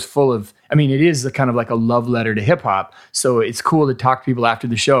show is full of, it is kind of like a love letter to hip hop. So it's cool to talk to people after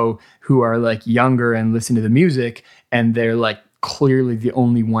the show who are like younger and listen to the music. And they're like clearly the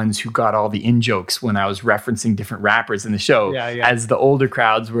only ones who got all the in-jokes when I was referencing different rappers in the show. Yeah. As the older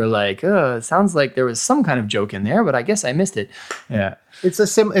crowds were like, oh, it sounds like there was some kind of joke in there, but I guess I missed it. Yeah.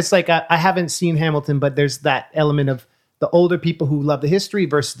 It's like I haven't seen Hamilton, but there's that element of the older people who love the history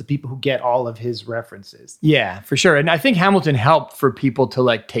versus the people who get all of his references. Yeah, for sure. And I think Hamilton helped for people to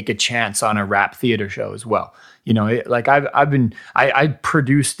like take a chance on a rap theater show as well. I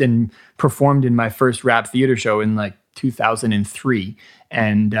produced and performed in my first rap theater show in like 2003.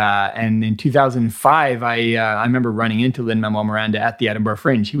 And in 2005, I remember running into Lin-Manuel Miranda at the Edinburgh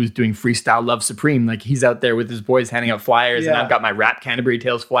Fringe. He was doing Freestyle Love Supreme. Like he's out there with his boys handing out flyers, and I've got my Rap Canterbury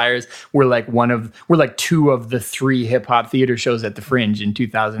Tales flyers. We're like 2 of the 3 hip hop theater shows at the Fringe in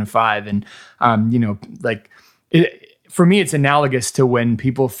 2005. And for me, it's analogous to when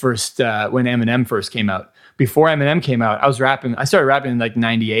people when Eminem first came out. Before Eminem came out, I started rapping in like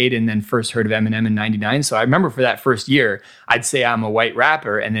 98 and then first heard of Eminem in 99. So I remember for that first year, I'd say I'm a white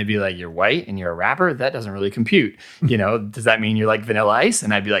rapper and they'd be like, you're white and you're a rapper? That doesn't really compute. Does that mean you're like Vanilla Ice?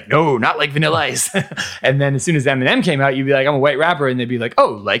 And I'd be like, no, not like Vanilla Ice. And then as soon as Eminem came out, you'd be like, I'm a white rapper. And they'd be like,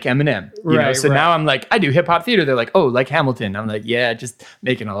 oh, like Eminem. So now I'm like, I do hip hop theater. They're like, oh, like Hamilton. I'm like, yeah, just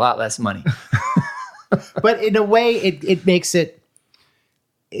making a lot less money. But in a way, it makes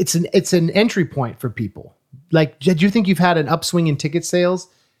it's an entry point for people. Like, do you think you've had an upswing in ticket sales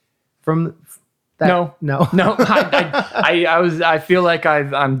from that? No. I feel like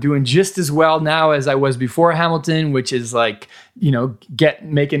I'm doing just as well now as I was before Hamilton, which is like,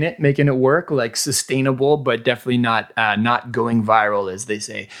 making it work, like sustainable, but definitely not going viral, as they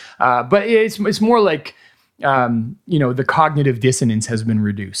say. But it's more like, the cognitive dissonance has been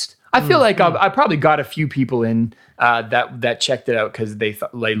reduced. I feel like I probably got a few people in that checked it out because they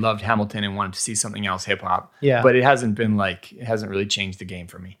loved Hamilton and wanted to see something else hip hop. Yeah, but it hasn't really changed the game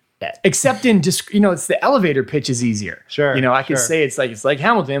for me. Yeah. Except in just it's the elevator pitch is easier. Sure, I could say it's like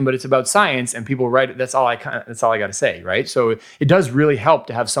Hamilton, but it's about science and people write it. That's all I got to say, right? So it does really help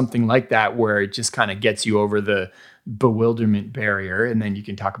to have something like that where it just kind of gets you over the bewilderment barrier, and then you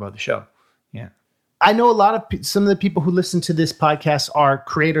can talk about the show. Yeah. I know some of the people who listen to this podcast are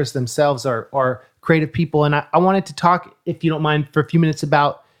creators themselves, are creative people. And I wanted to talk, if you don't mind, for a few minutes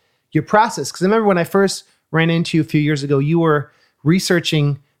about your process. Because I remember when I first ran into you a few years ago, you were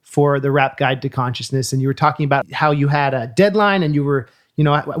researching for the Rap Guide to Consciousness, and you were talking about how you had a deadline and you were,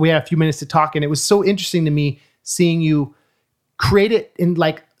 we had a few minutes to talk, and it was so interesting to me seeing you create it in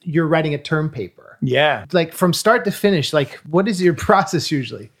like you're writing a term paper. Yeah. Like from start to finish, like what is your process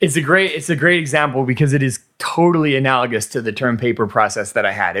usually? It's a great example because it is totally analogous to the term paper process that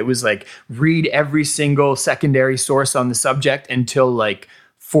I had. It was like read every single secondary source on the subject until like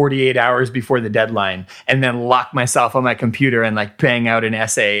 48 hours before the deadline, and then lock myself on my computer and like bang out an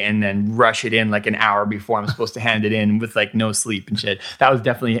essay and then rush it in like an hour before I'm supposed to hand it in with like no sleep and shit. That's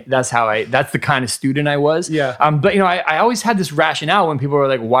the kind of student I was. Yeah. But I always had this rationale when people were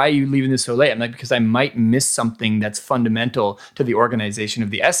like, why are you leaving this so late? I'm like, because I might miss something that's fundamental to the organization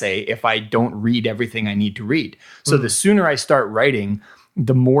of the essay if I don't read everything I need to read. So the sooner I start writing,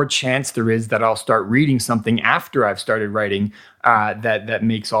 the more chance there is that I'll start reading something after I've started writing that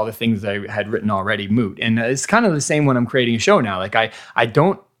makes all the things I had written already moot. And it's kind of the same when I'm creating a show now. Like I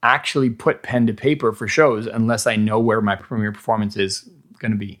don't actually put pen to paper for shows unless I know where my premiere performance is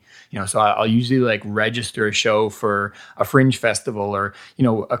going to be. So I'll usually like register a show for a fringe festival, or,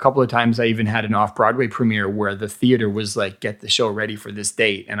 a couple of times I even had an off-Broadway premiere where the theater was like, get the show ready for this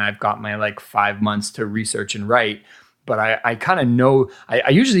date. And I've got my like 5 months to research and write. But I kind of know, I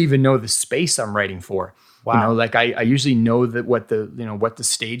usually even know the space I'm writing for. Wow. I usually know that what the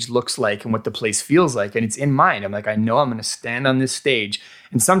stage looks like and what the place feels like. And it's in mind. I'm like, I know I'm going to stand on this stage.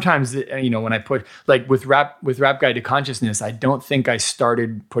 And sometimes, when I put like with Rap Guide to Consciousness, I don't think I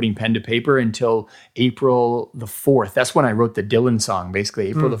started putting pen to paper until April the 4th. That's when I wrote the Dylan song, basically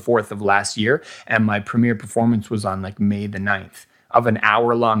April the 4th of last year. And my premiere performance was on like May the 9th of an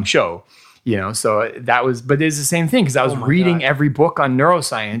hour-long show. So that was, but it's the same thing because I was reading every book on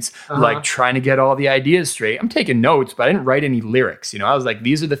neuroscience, like trying to get all the ideas straight. I'm taking notes, but I didn't write any lyrics. I was like,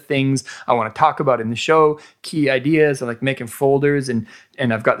 these are the things I want to talk about in the show, key ideas. I'm like making folders and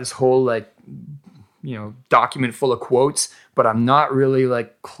I've got this whole like, document full of quotes, but I'm not really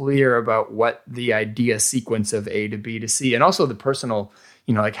like clear about what the idea sequence of A to B to C, and also the personal,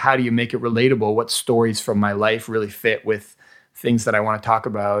 like how do you make it relatable? What stories from my life really fit with things that I want to talk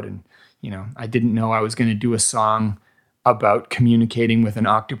about? And I didn't know I was going to do a song about communicating with an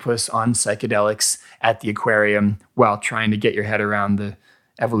octopus on psychedelics at the aquarium while trying to get your head around the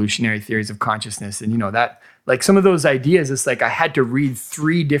evolutionary theories of consciousness. And, that like some of those ideas, it's like I had to read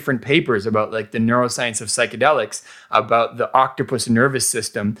 3 different papers about like the neuroscience of psychedelics, about the octopus nervous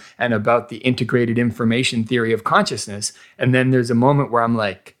system, and about the integrated information theory of consciousness. And then there's a moment where I'm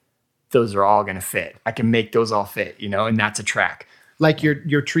like, those are all going to fit. I can make those all fit, and that's a track. Like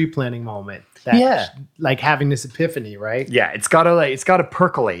your tree planting moment. Like having this epiphany, right? Yeah. It's gotta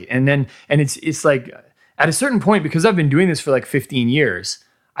percolate. And it's like at a certain point, because I've been doing this for like 15 years,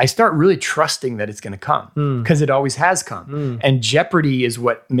 I start really trusting that it's going to come because it always has come. And jeopardy is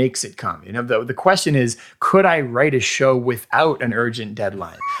what makes it come. The question is, could I write a show without an urgent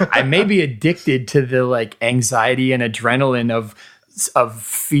deadline? I may be addicted to the like anxiety and adrenaline of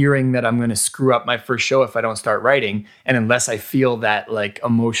fearing that I'm going to screw up my first show if I don't start writing. And unless I feel that like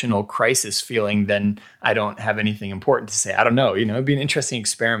emotional crisis feeling, then I don't have anything important to say. I don't know, it'd be an interesting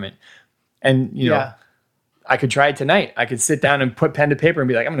experiment. And, I could try it tonight. I could sit down and put pen to paper and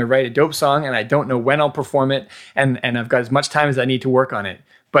be like, I'm going to write a dope song and I don't know when I'll perform it. And I've got as much time as I need to work on it.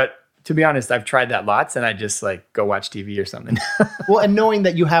 But to be honest, I've tried that lots and I just like go watch TV or something. Well, and knowing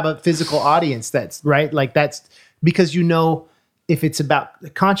that you have a physical audience that's right. Like that's because if it's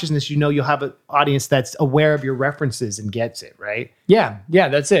about consciousness, you'll have an audience that's aware of your references and gets it, right? Yeah,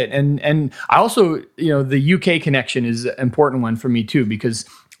 that's it. And I also, the UK connection is an important one for me too, because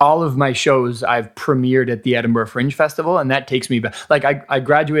all of my shows I've premiered at the Edinburgh Fringe Festival, and that takes me back. Like I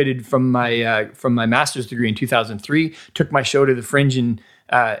graduated from my master's degree in 2003, took my show to the Fringe in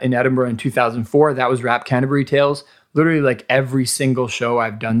Edinburgh in 2004. That was Rap Canterbury Tales. Literally, like every single show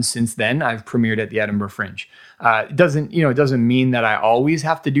I've done since then, I've premiered at the Edinburgh Fringe. It doesn't mean that I always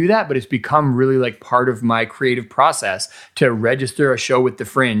have to do that, but it's become really like part of my creative process to register a show with the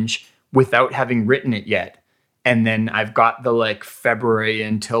Fringe without having written it yet. And then I've got the like February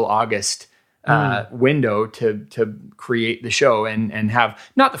until August window to create the show and have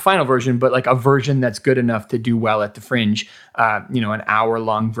not the final version, but like a version that's good enough to do well at the Fringe. An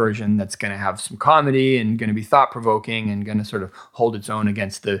hour-long version that's going to have some comedy and going to be thought-provoking and going to sort of hold its own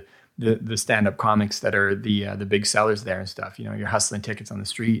against the stand-up comics that are the big sellers there and stuff. You're hustling tickets on the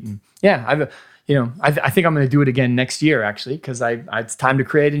street. And yeah, I think I'm going to do it again next year, actually, because it's time to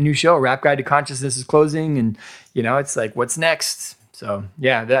create a new show. Rap Guide to Consciousness is closing, and it's like, what's next? So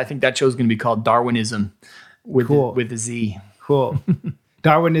yeah, I think that show is going to be called Darwinism with a Z. Cool.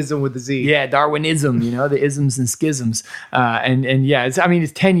 Darwinism with the Z. Yeah, Darwinism, the isms and schisms. And yeah,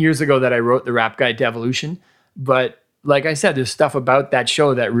 it's 10 years ago that I wrote the Rap Guide to Evolution. But like I said, there's stuff about that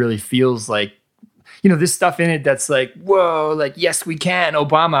show that really feels like, this stuff in it that's like, whoa, like, yes, we can,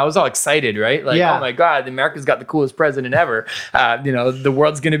 Obama. I was all excited, right? Like, oh my God, America's got the coolest president ever. The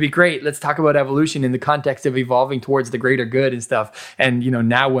world's going to be great. Let's talk about evolution in the context of evolving towards the greater good and stuff. And,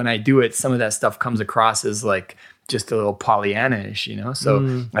 now when I do it, some of that stuff comes across as like just a little Pollyanna-ish,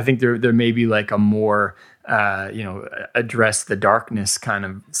 So I think there may be like a more, address the darkness kind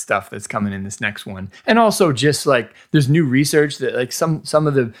of stuff that's coming in this next one. And also just like there's new research that like some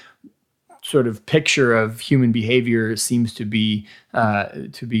of the sort of picture of human behavior seems to be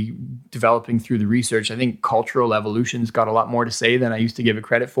developing through the research. I think cultural evolution's got a lot more to say than I used to give it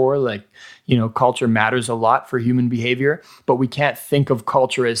credit for. Like, culture matters a lot for human behavior, but we can't think of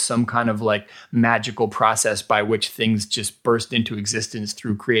culture as some kind of like magical process by which things just burst into existence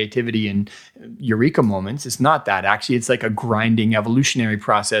through creativity and eureka moments. It's not that. Actually, it's like a grinding evolutionary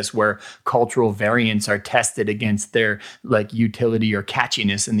process where cultural variants are tested against their like utility or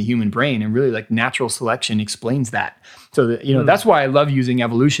catchiness in the human brain. And really like natural selection explains that. So that, that's why I love using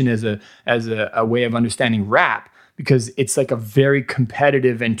evolution as a way of understanding rap, because it's like a very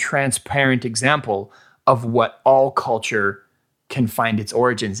competitive and transparent example of what all culture can find its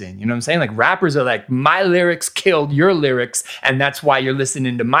origins in. You know what I'm saying? Like rappers are like, my lyrics killed your lyrics, and that's why you're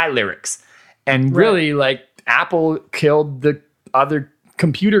listening to my lyrics. And really, like Apple killed the other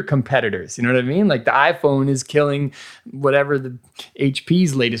computer competitors. You know what I mean? Like the iPhone is killing whatever the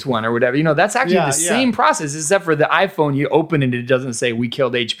HP's latest one or whatever. That's actually the same process, except for the iPhone, you open it, it doesn't say we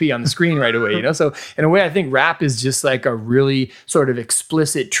killed HP on the screen right away. So in a way, I think rap is just like a really sort of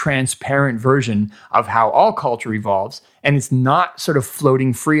explicit, transparent version of how all culture evolves. And it's not sort of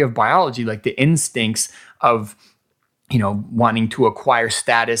floating free of biology, like the instincts of wanting to acquire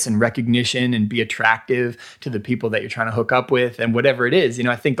status and recognition and be attractive to the people that you're trying to hook up with and whatever it is.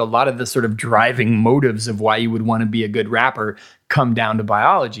 I think a lot of the sort of driving motives of why you would want to be a good rapper come down to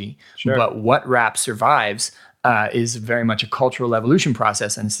biology. Sure. But what rap survives is very much a cultural evolution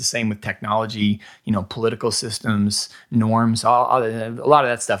process. And it's the same with technology, political systems, norms, a lot of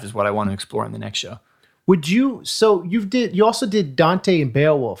that stuff is what I want to explore in the next show. You also did Dante and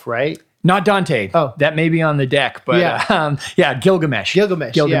Beowulf, right? Not Dante. Oh, that may be on the deck, but Gilgamesh.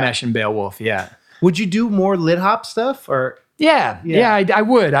 Gilgamesh and Beowulf. Yeah. Would you do more lit hop stuff or? Yeah, I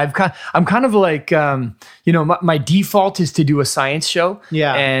would. I'm kind of like, my default is to do a science show.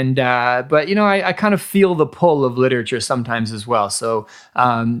 Yeah. And, but I kind of feel the pull of literature sometimes as well. So,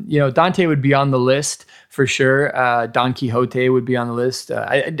 Dante would be on the list for sure. Don Quixote would be on the list.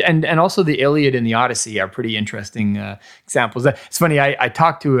 And also the Iliad and the Odyssey are pretty interesting examples. It's funny. I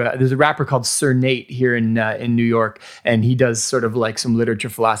talked to there's a rapper called Sir Nate here in New York, and he does sort of like some literature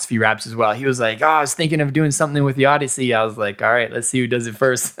philosophy raps as well. He was like, I was thinking of doing something with the Odyssey. I was like, all right, let's see who does it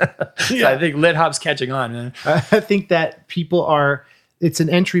first. So I think lit hop's catching on, man. I think that it's an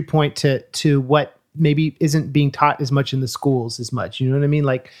entry point to what maybe isn't being taught as much in the schools as much. You know what I mean?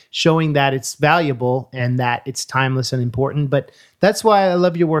 Like showing that it's valuable and that it's timeless and important. But that's why I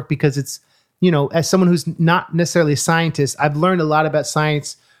love your work, because it's, as someone who's not necessarily a scientist, I've learned a lot about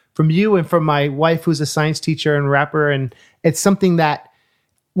science from you and from my wife, who's a science teacher and rapper. And it's something that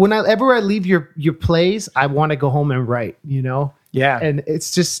whenever I leave your plays, I want to go home and write, Yeah. And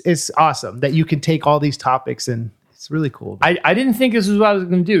it's awesome that you can take all these topics, and it's really cool. I didn't think this was what I was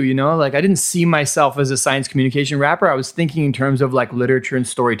going to do, like I didn't see myself as a science communication rapper. I was thinking in terms of like literature and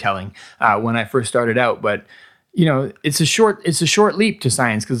storytelling when I first started out. But, it's a short leap to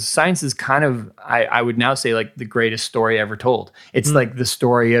science, because science is kind of, I would now say, like the greatest story ever told. It's like the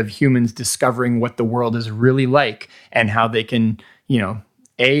story of humans discovering what the world is really like and how they can,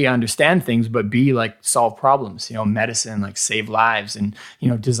 A, understand things, but B, like solve problems, medicine, like save lives, and,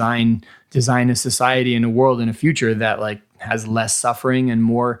 design a society and a world and a future that like has less suffering and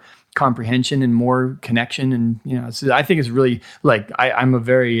more comprehension and more connection. And, so I think it's really like, I'm a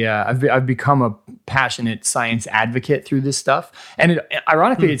very, I've become a passionate science advocate through this stuff. And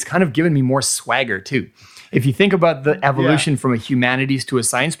ironically, it's kind of given me more swagger too. If you think about the evolution from a humanities to a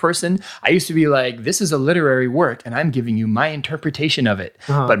science person, I used to be like, this is a literary work and I'm giving you my interpretation of it.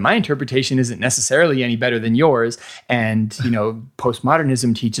 But my interpretation isn't necessarily any better than yours. And,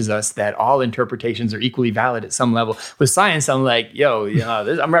 postmodernism teaches us that all interpretations are equally valid at some level. With science, I'm like,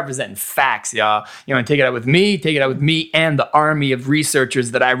 I'm representing facts, y'all. You want to take it out with me and the army of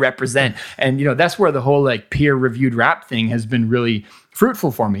researchers that I represent. And, that's where the whole like peer-reviewed rap thing has been really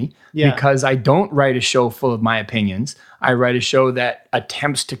fruitful for me because I don't write a show full of my opinions. I write a show that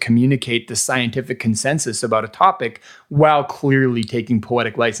attempts to communicate the scientific consensus about a topic while clearly taking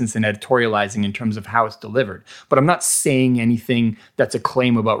poetic license and editorializing in terms of how it's delivered. But I'm not saying anything that's a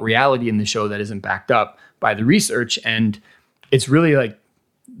claim about reality in the show that isn't backed up by the research. And it's really like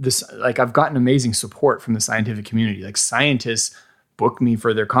this, like I've gotten amazing support from the scientific community. Like scientists book me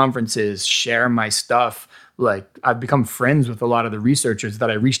for their conferences, share my stuff. Like I've become friends with a lot of the researchers that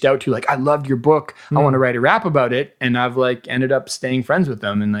I reached out to. Like, I loved your book. I want to write a rap about it. And I've like ended up staying friends with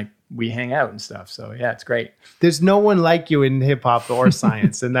them and like we hang out and stuff. So yeah, it's great. There's no one like you in hip hop or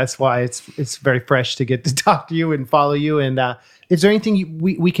science. And that's why it's very fresh to get to talk to you and follow you. And is there anything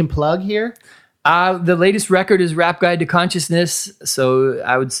we can plug here? The latest record is Rap Guide to Consciousness. So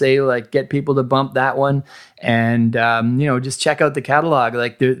I would say like get people to bump that one and, just check out the catalog.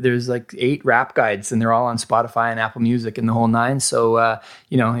 Like there's like 8 rap guides and they're all on Spotify and Apple Music and the whole 9. So,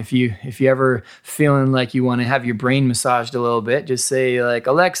 if you ever feeling like you want to have your brain massaged a little bit, just say like,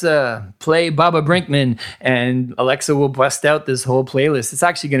 Alexa, play Baba Brinkman, and Alexa will bust out this whole playlist. It's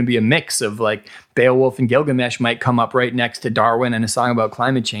actually going to be a mix of like Beowulf and Gilgamesh might come up right next to Darwin and a song about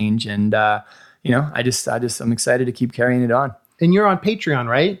climate change. And, I'm excited to keep carrying it on. And you're on Patreon,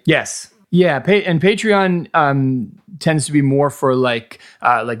 right? Yes. Yeah. And Patreon tends to be more for like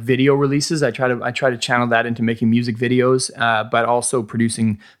video releases. I try to channel that into making music videos, but also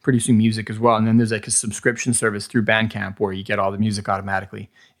producing music as well. And then there's like a subscription service through Bandcamp where you get all the music automatically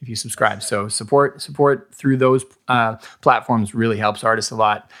if you subscribe. So support through those platforms really helps artists a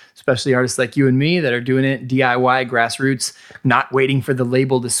lot, especially artists like you and me that are doing it DIY, grassroots, not waiting for the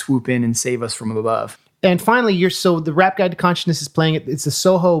label to swoop in and save us from above. And finally, the Rap Guide to Consciousness is playing it. It's the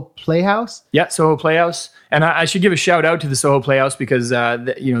Soho Playhouse. Yeah, Soho Playhouse. And I should give a shout out to the Soho Playhouse because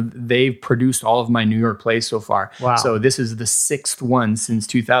they've produced all of my New York plays so far. Wow. So this is the 6th one since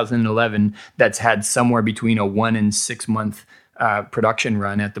 2011 that's had somewhere between a 1 and 6 month production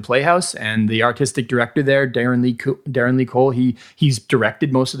run at the Playhouse. And the artistic director there, Darren Lee Cole, he's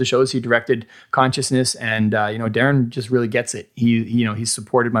directed most of the shows. He directed Consciousness, and Darren just really gets it. He's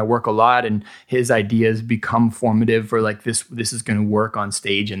supported my work a lot, and his ideas become formative for like this is going to work on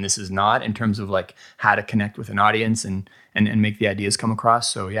stage and this is not, in terms of like how to connect with an audience and make the ideas come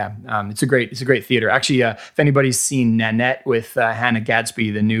across. So yeah, it's a great theater. Actually, if anybody's seen Nanette with Hannah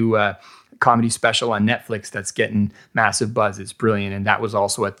Gadsby, the new comedy special on Netflix that's getting massive buzz. It's brilliant. And that was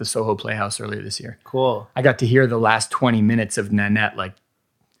also at the Soho Playhouse earlier this year. Cool. I got to hear the last 20 minutes of Nanette like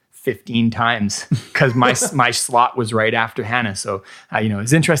 15 times because my slot was right after Hannah. So,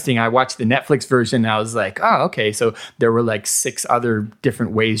 it's interesting. I watched the Netflix version and I was like, oh, okay. So there were like 6 other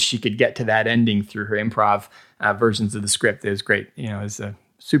different ways she could get to that ending through her improv versions of the script. It was great. I was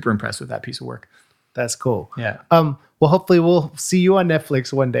super impressed with that piece of work. That's cool. Yeah. Well, hopefully we'll see you on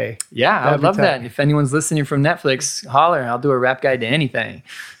Netflix one day. Yeah, I would love that. If anyone's listening from Netflix, holler. I'll do a rap guide to anything.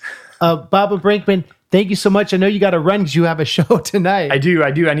 Baba Brinkman, thank you so much. I know you got to run because you have a show tonight. I do.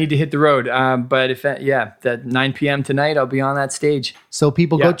 I need to hit the road. But at 9 p.m. tonight, I'll be on that stage. So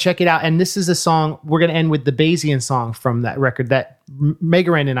people go check it out. And this is a song, we're going to end with the Bayesian song from that record that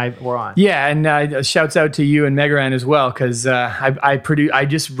Megaran and I were on. Yeah, and shouts out to you and Megaran as well, because I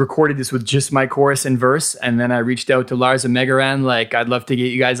just recorded this with just my chorus and verse, and then I reached out to Lars and Megaran, like, I'd love to get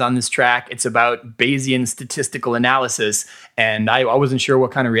you guys on this track. It's about Bayesian statistical analysis, and I wasn't sure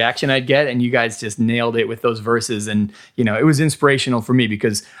what kind of reaction I'd get, and you guys just nailed it with those verses, and it was inspirational for me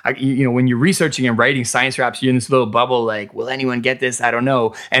because when you're researching and writing science raps, you're in this little bubble, like, will anyone get this? I don't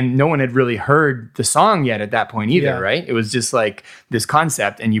know, and no one had really heard the song yet at that point either, right? It was just like this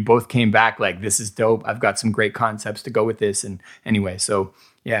concept, and you both came back like, this is dope. I've got some great concepts to go with this. And anyway, so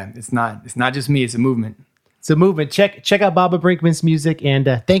yeah, it's not just me, it's a movement. It's a movement. Check out Baba Brinkman's music, and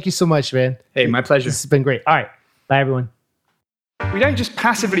thank you so much, man. Hey, my pleasure. This has been great. All right. Bye, everyone. We don't just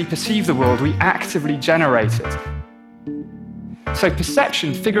passively perceive the world, we actively generate it. So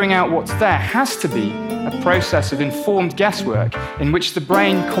perception, figuring out what's there, has to be a process of informed guesswork in which the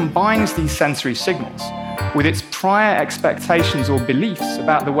brain combines these sensory signals with its prior expectations or beliefs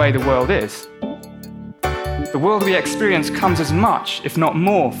about the way the world is. The world we experience comes as much, if not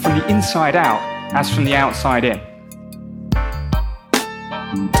more, from the inside out as from the outside in.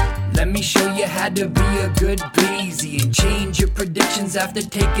 Let me show you how to be a good Bayesian. Change your predictions after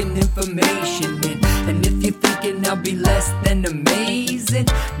taking information in. And if you're thinking I'll be less than amazing,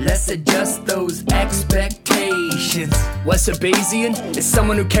 let's adjust those expectations. patience. What's a Bayesian? It's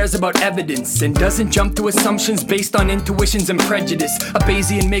someone who cares about evidence and doesn't jump to assumptions based on intuitions and prejudice. A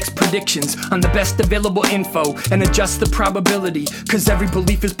Bayesian makes predictions on the best available info and adjusts the probability, cause every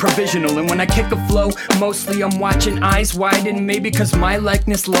belief is provisional. And when I kick a flow, mostly I'm watching eyes widen, maybe cause my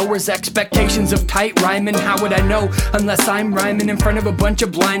likeness lowers expectations of tight rhyming. How would I know unless I'm rhyming in front of a bunch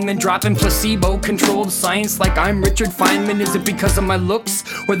of blind men, dropping placebo-controlled science like I'm Richard Feynman? Is it because of my looks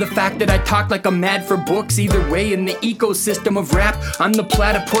or the fact that I talk like I'm mad for books? Either way, in the ecosystem of rap, I'm the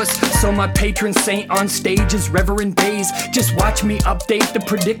platypus, so my patron saint on stage is Reverend Bays. Just watch me update the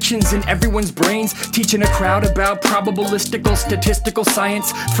predictions in everyone's brains, teaching a crowd about probabilistical statistical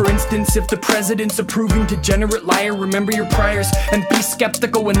science. For instance, if the president's a proving degenerate liar, remember your priors and be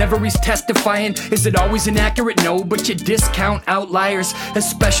skeptical whenever he's testifying. Is it always inaccurate? No, but you discount outliers,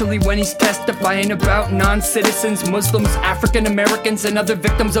 especially when he's testifying about non-citizens, Muslims, African Americans, and other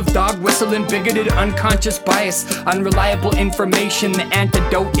victims of dog whistling, bigoted, unconscious bias, unreliable information. The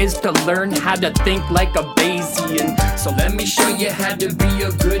antidote is to learn how to think like a Bayesian. So let me show you how to be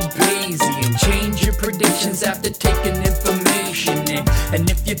a good Bayesian. Change your predictions after taking information in. And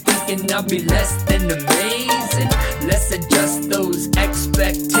if you're thinking I'll be less than amazing, let's adjust those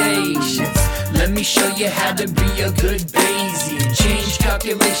expectations. Let me show you how to be a good Bayesian. Change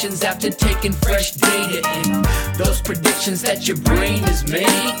calculations after taking fresh data in. Those predictions that your brain is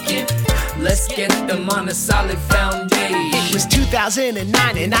making, let's get them on a solid foundation. It was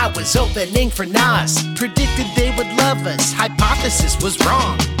 2009 and I was opening for Nas. Predicted they would love us, hypothesis was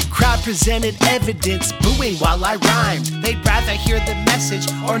wrong. Crowd presented evidence, booing while I rhymed. They'd rather hear the message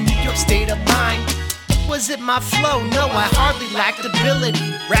or New York state of mind. Was it my flow? No, I hardly lacked ability.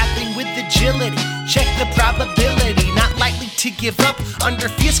 Rapping with agility, check the probability. Not likely to give up under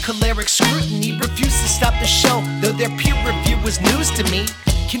fierce choleric scrutiny. Refused to stop the show, though their peer review was news to me.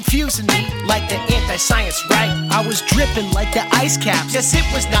 Confusing me like the anti-science right. I was dripping like the ice caps. Yes, it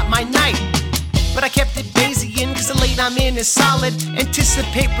was not my night, but I kept it Bayesian, cause the lane I'm in is solid.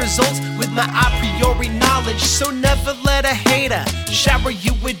 Anticipate results with my a priori knowledge. So never let a hater shower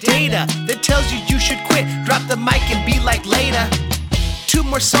you with data that tells you you should quit, drop the mic and be like later. 2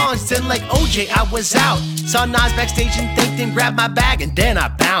 more songs, then like OJ I was out. Saw Nas backstage and thanked and grabbed my bag and then I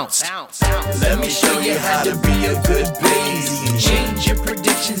bounced. Let me show you how to be a good Bayesian. Change your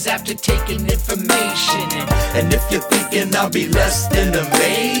predictions after taking information in. And if you're thinking I'll be less than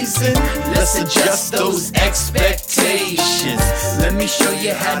amazing, let's adjust those expectations. Let me show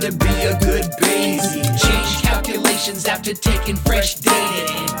you how to be a good Bayesian. Change calculations after taking fresh data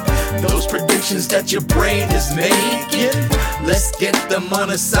in. Those predictions that your brain is making, let's get them on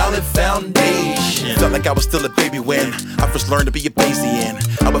a solid foundation. Felt like I was still a baby when I first learned to be a Bayesian.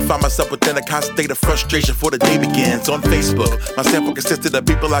 I would find myself within a constant state of frustration before the day begins. On Facebook, my sample consisted of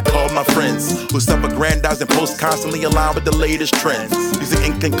people I called my friends, who self-aggrandize and post constantly aligned with the latest trends, using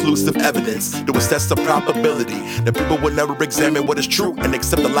inconclusive evidence to assess the probability that people would never examine what is true and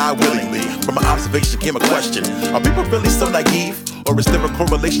accept a lie willingly. From my observation came a question: are people really so naive? Or is there a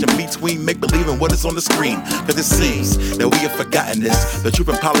correlation between make-believe and what is on the screen? Cause it seems that we have forgotten this. The truth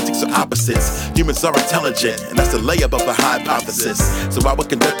and politics are opposites. Humans are intelligent, and that's the layup of a hypothesis. So I would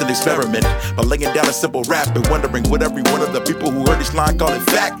conduct an experiment by laying down a simple rap and wondering would every one of the people who heard this line call it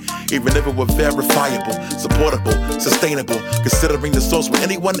fact, even if it were verifiable, supportable, sustainable, considering the source where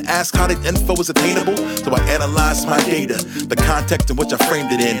anyone asks how the info is attainable. So I analyzed my data, the context in which I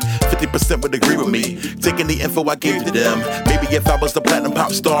framed it in. 50% would agree with me, taking the info I gave to them. Maybe if I was the platinum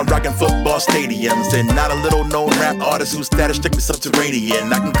pop star rocking football stadiums, and not a little known rap artist whose status strictly subterranean,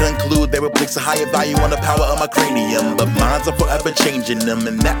 I can conclude they would place a higher value on the power of my cranium. But minds are forever changing them,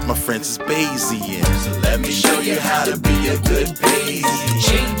 and that, my friends, is Bayesian. So let me show you how to be a good Bayesian.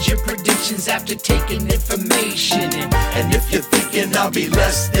 Change your predictions after taking information in. And if you're thinking I'll be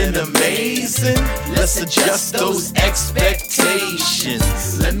less than amazing, let's adjust those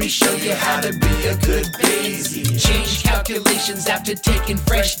expectations. Let me show you how to be a good Bayesian. Change calculations after taking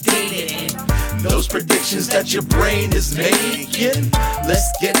fresh data in. Those predictions that your brain is making, let's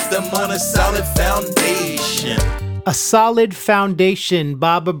get them on a solid foundation. A solid foundation.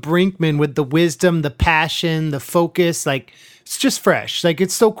 Baba Brinkman with the wisdom, the passion, the focus. Like, it's just fresh. Like,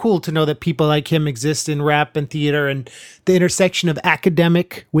 it's so cool to know that people like him exist in rap and theater, and the intersection of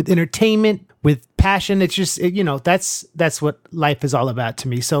academic with entertainment, with passion. It's just, that's what life is all about to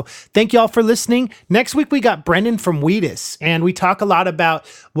me. So thank you all for listening. Next week, we got Brendan from Wheatus, and we talk a lot about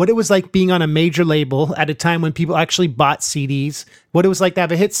what it was like being on a major label at a time when people actually bought CDs, what it was like to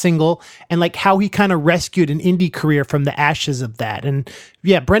have a hit single, and like how he kind of rescued an indie career from the ashes of that. And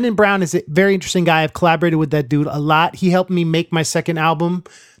yeah, Brendan Brown is a very interesting guy. I've collaborated with that dude a lot. He helped me make my second album,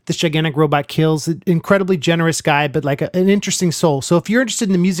 This Gigantic Robot Kills. An incredibly generous guy, but like an interesting soul. So if you're interested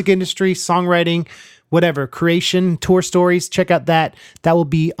in the music industry, songwriting, whatever, creation, tour stories, check out that. That will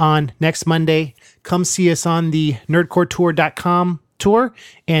be on next Monday. Come see us on the nerdcoretour.com tour.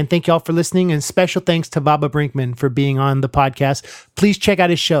 And thank you all for listening. And special thanks to Baba Brinkman for being on the podcast. Please check out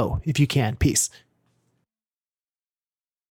his show if you can. Peace.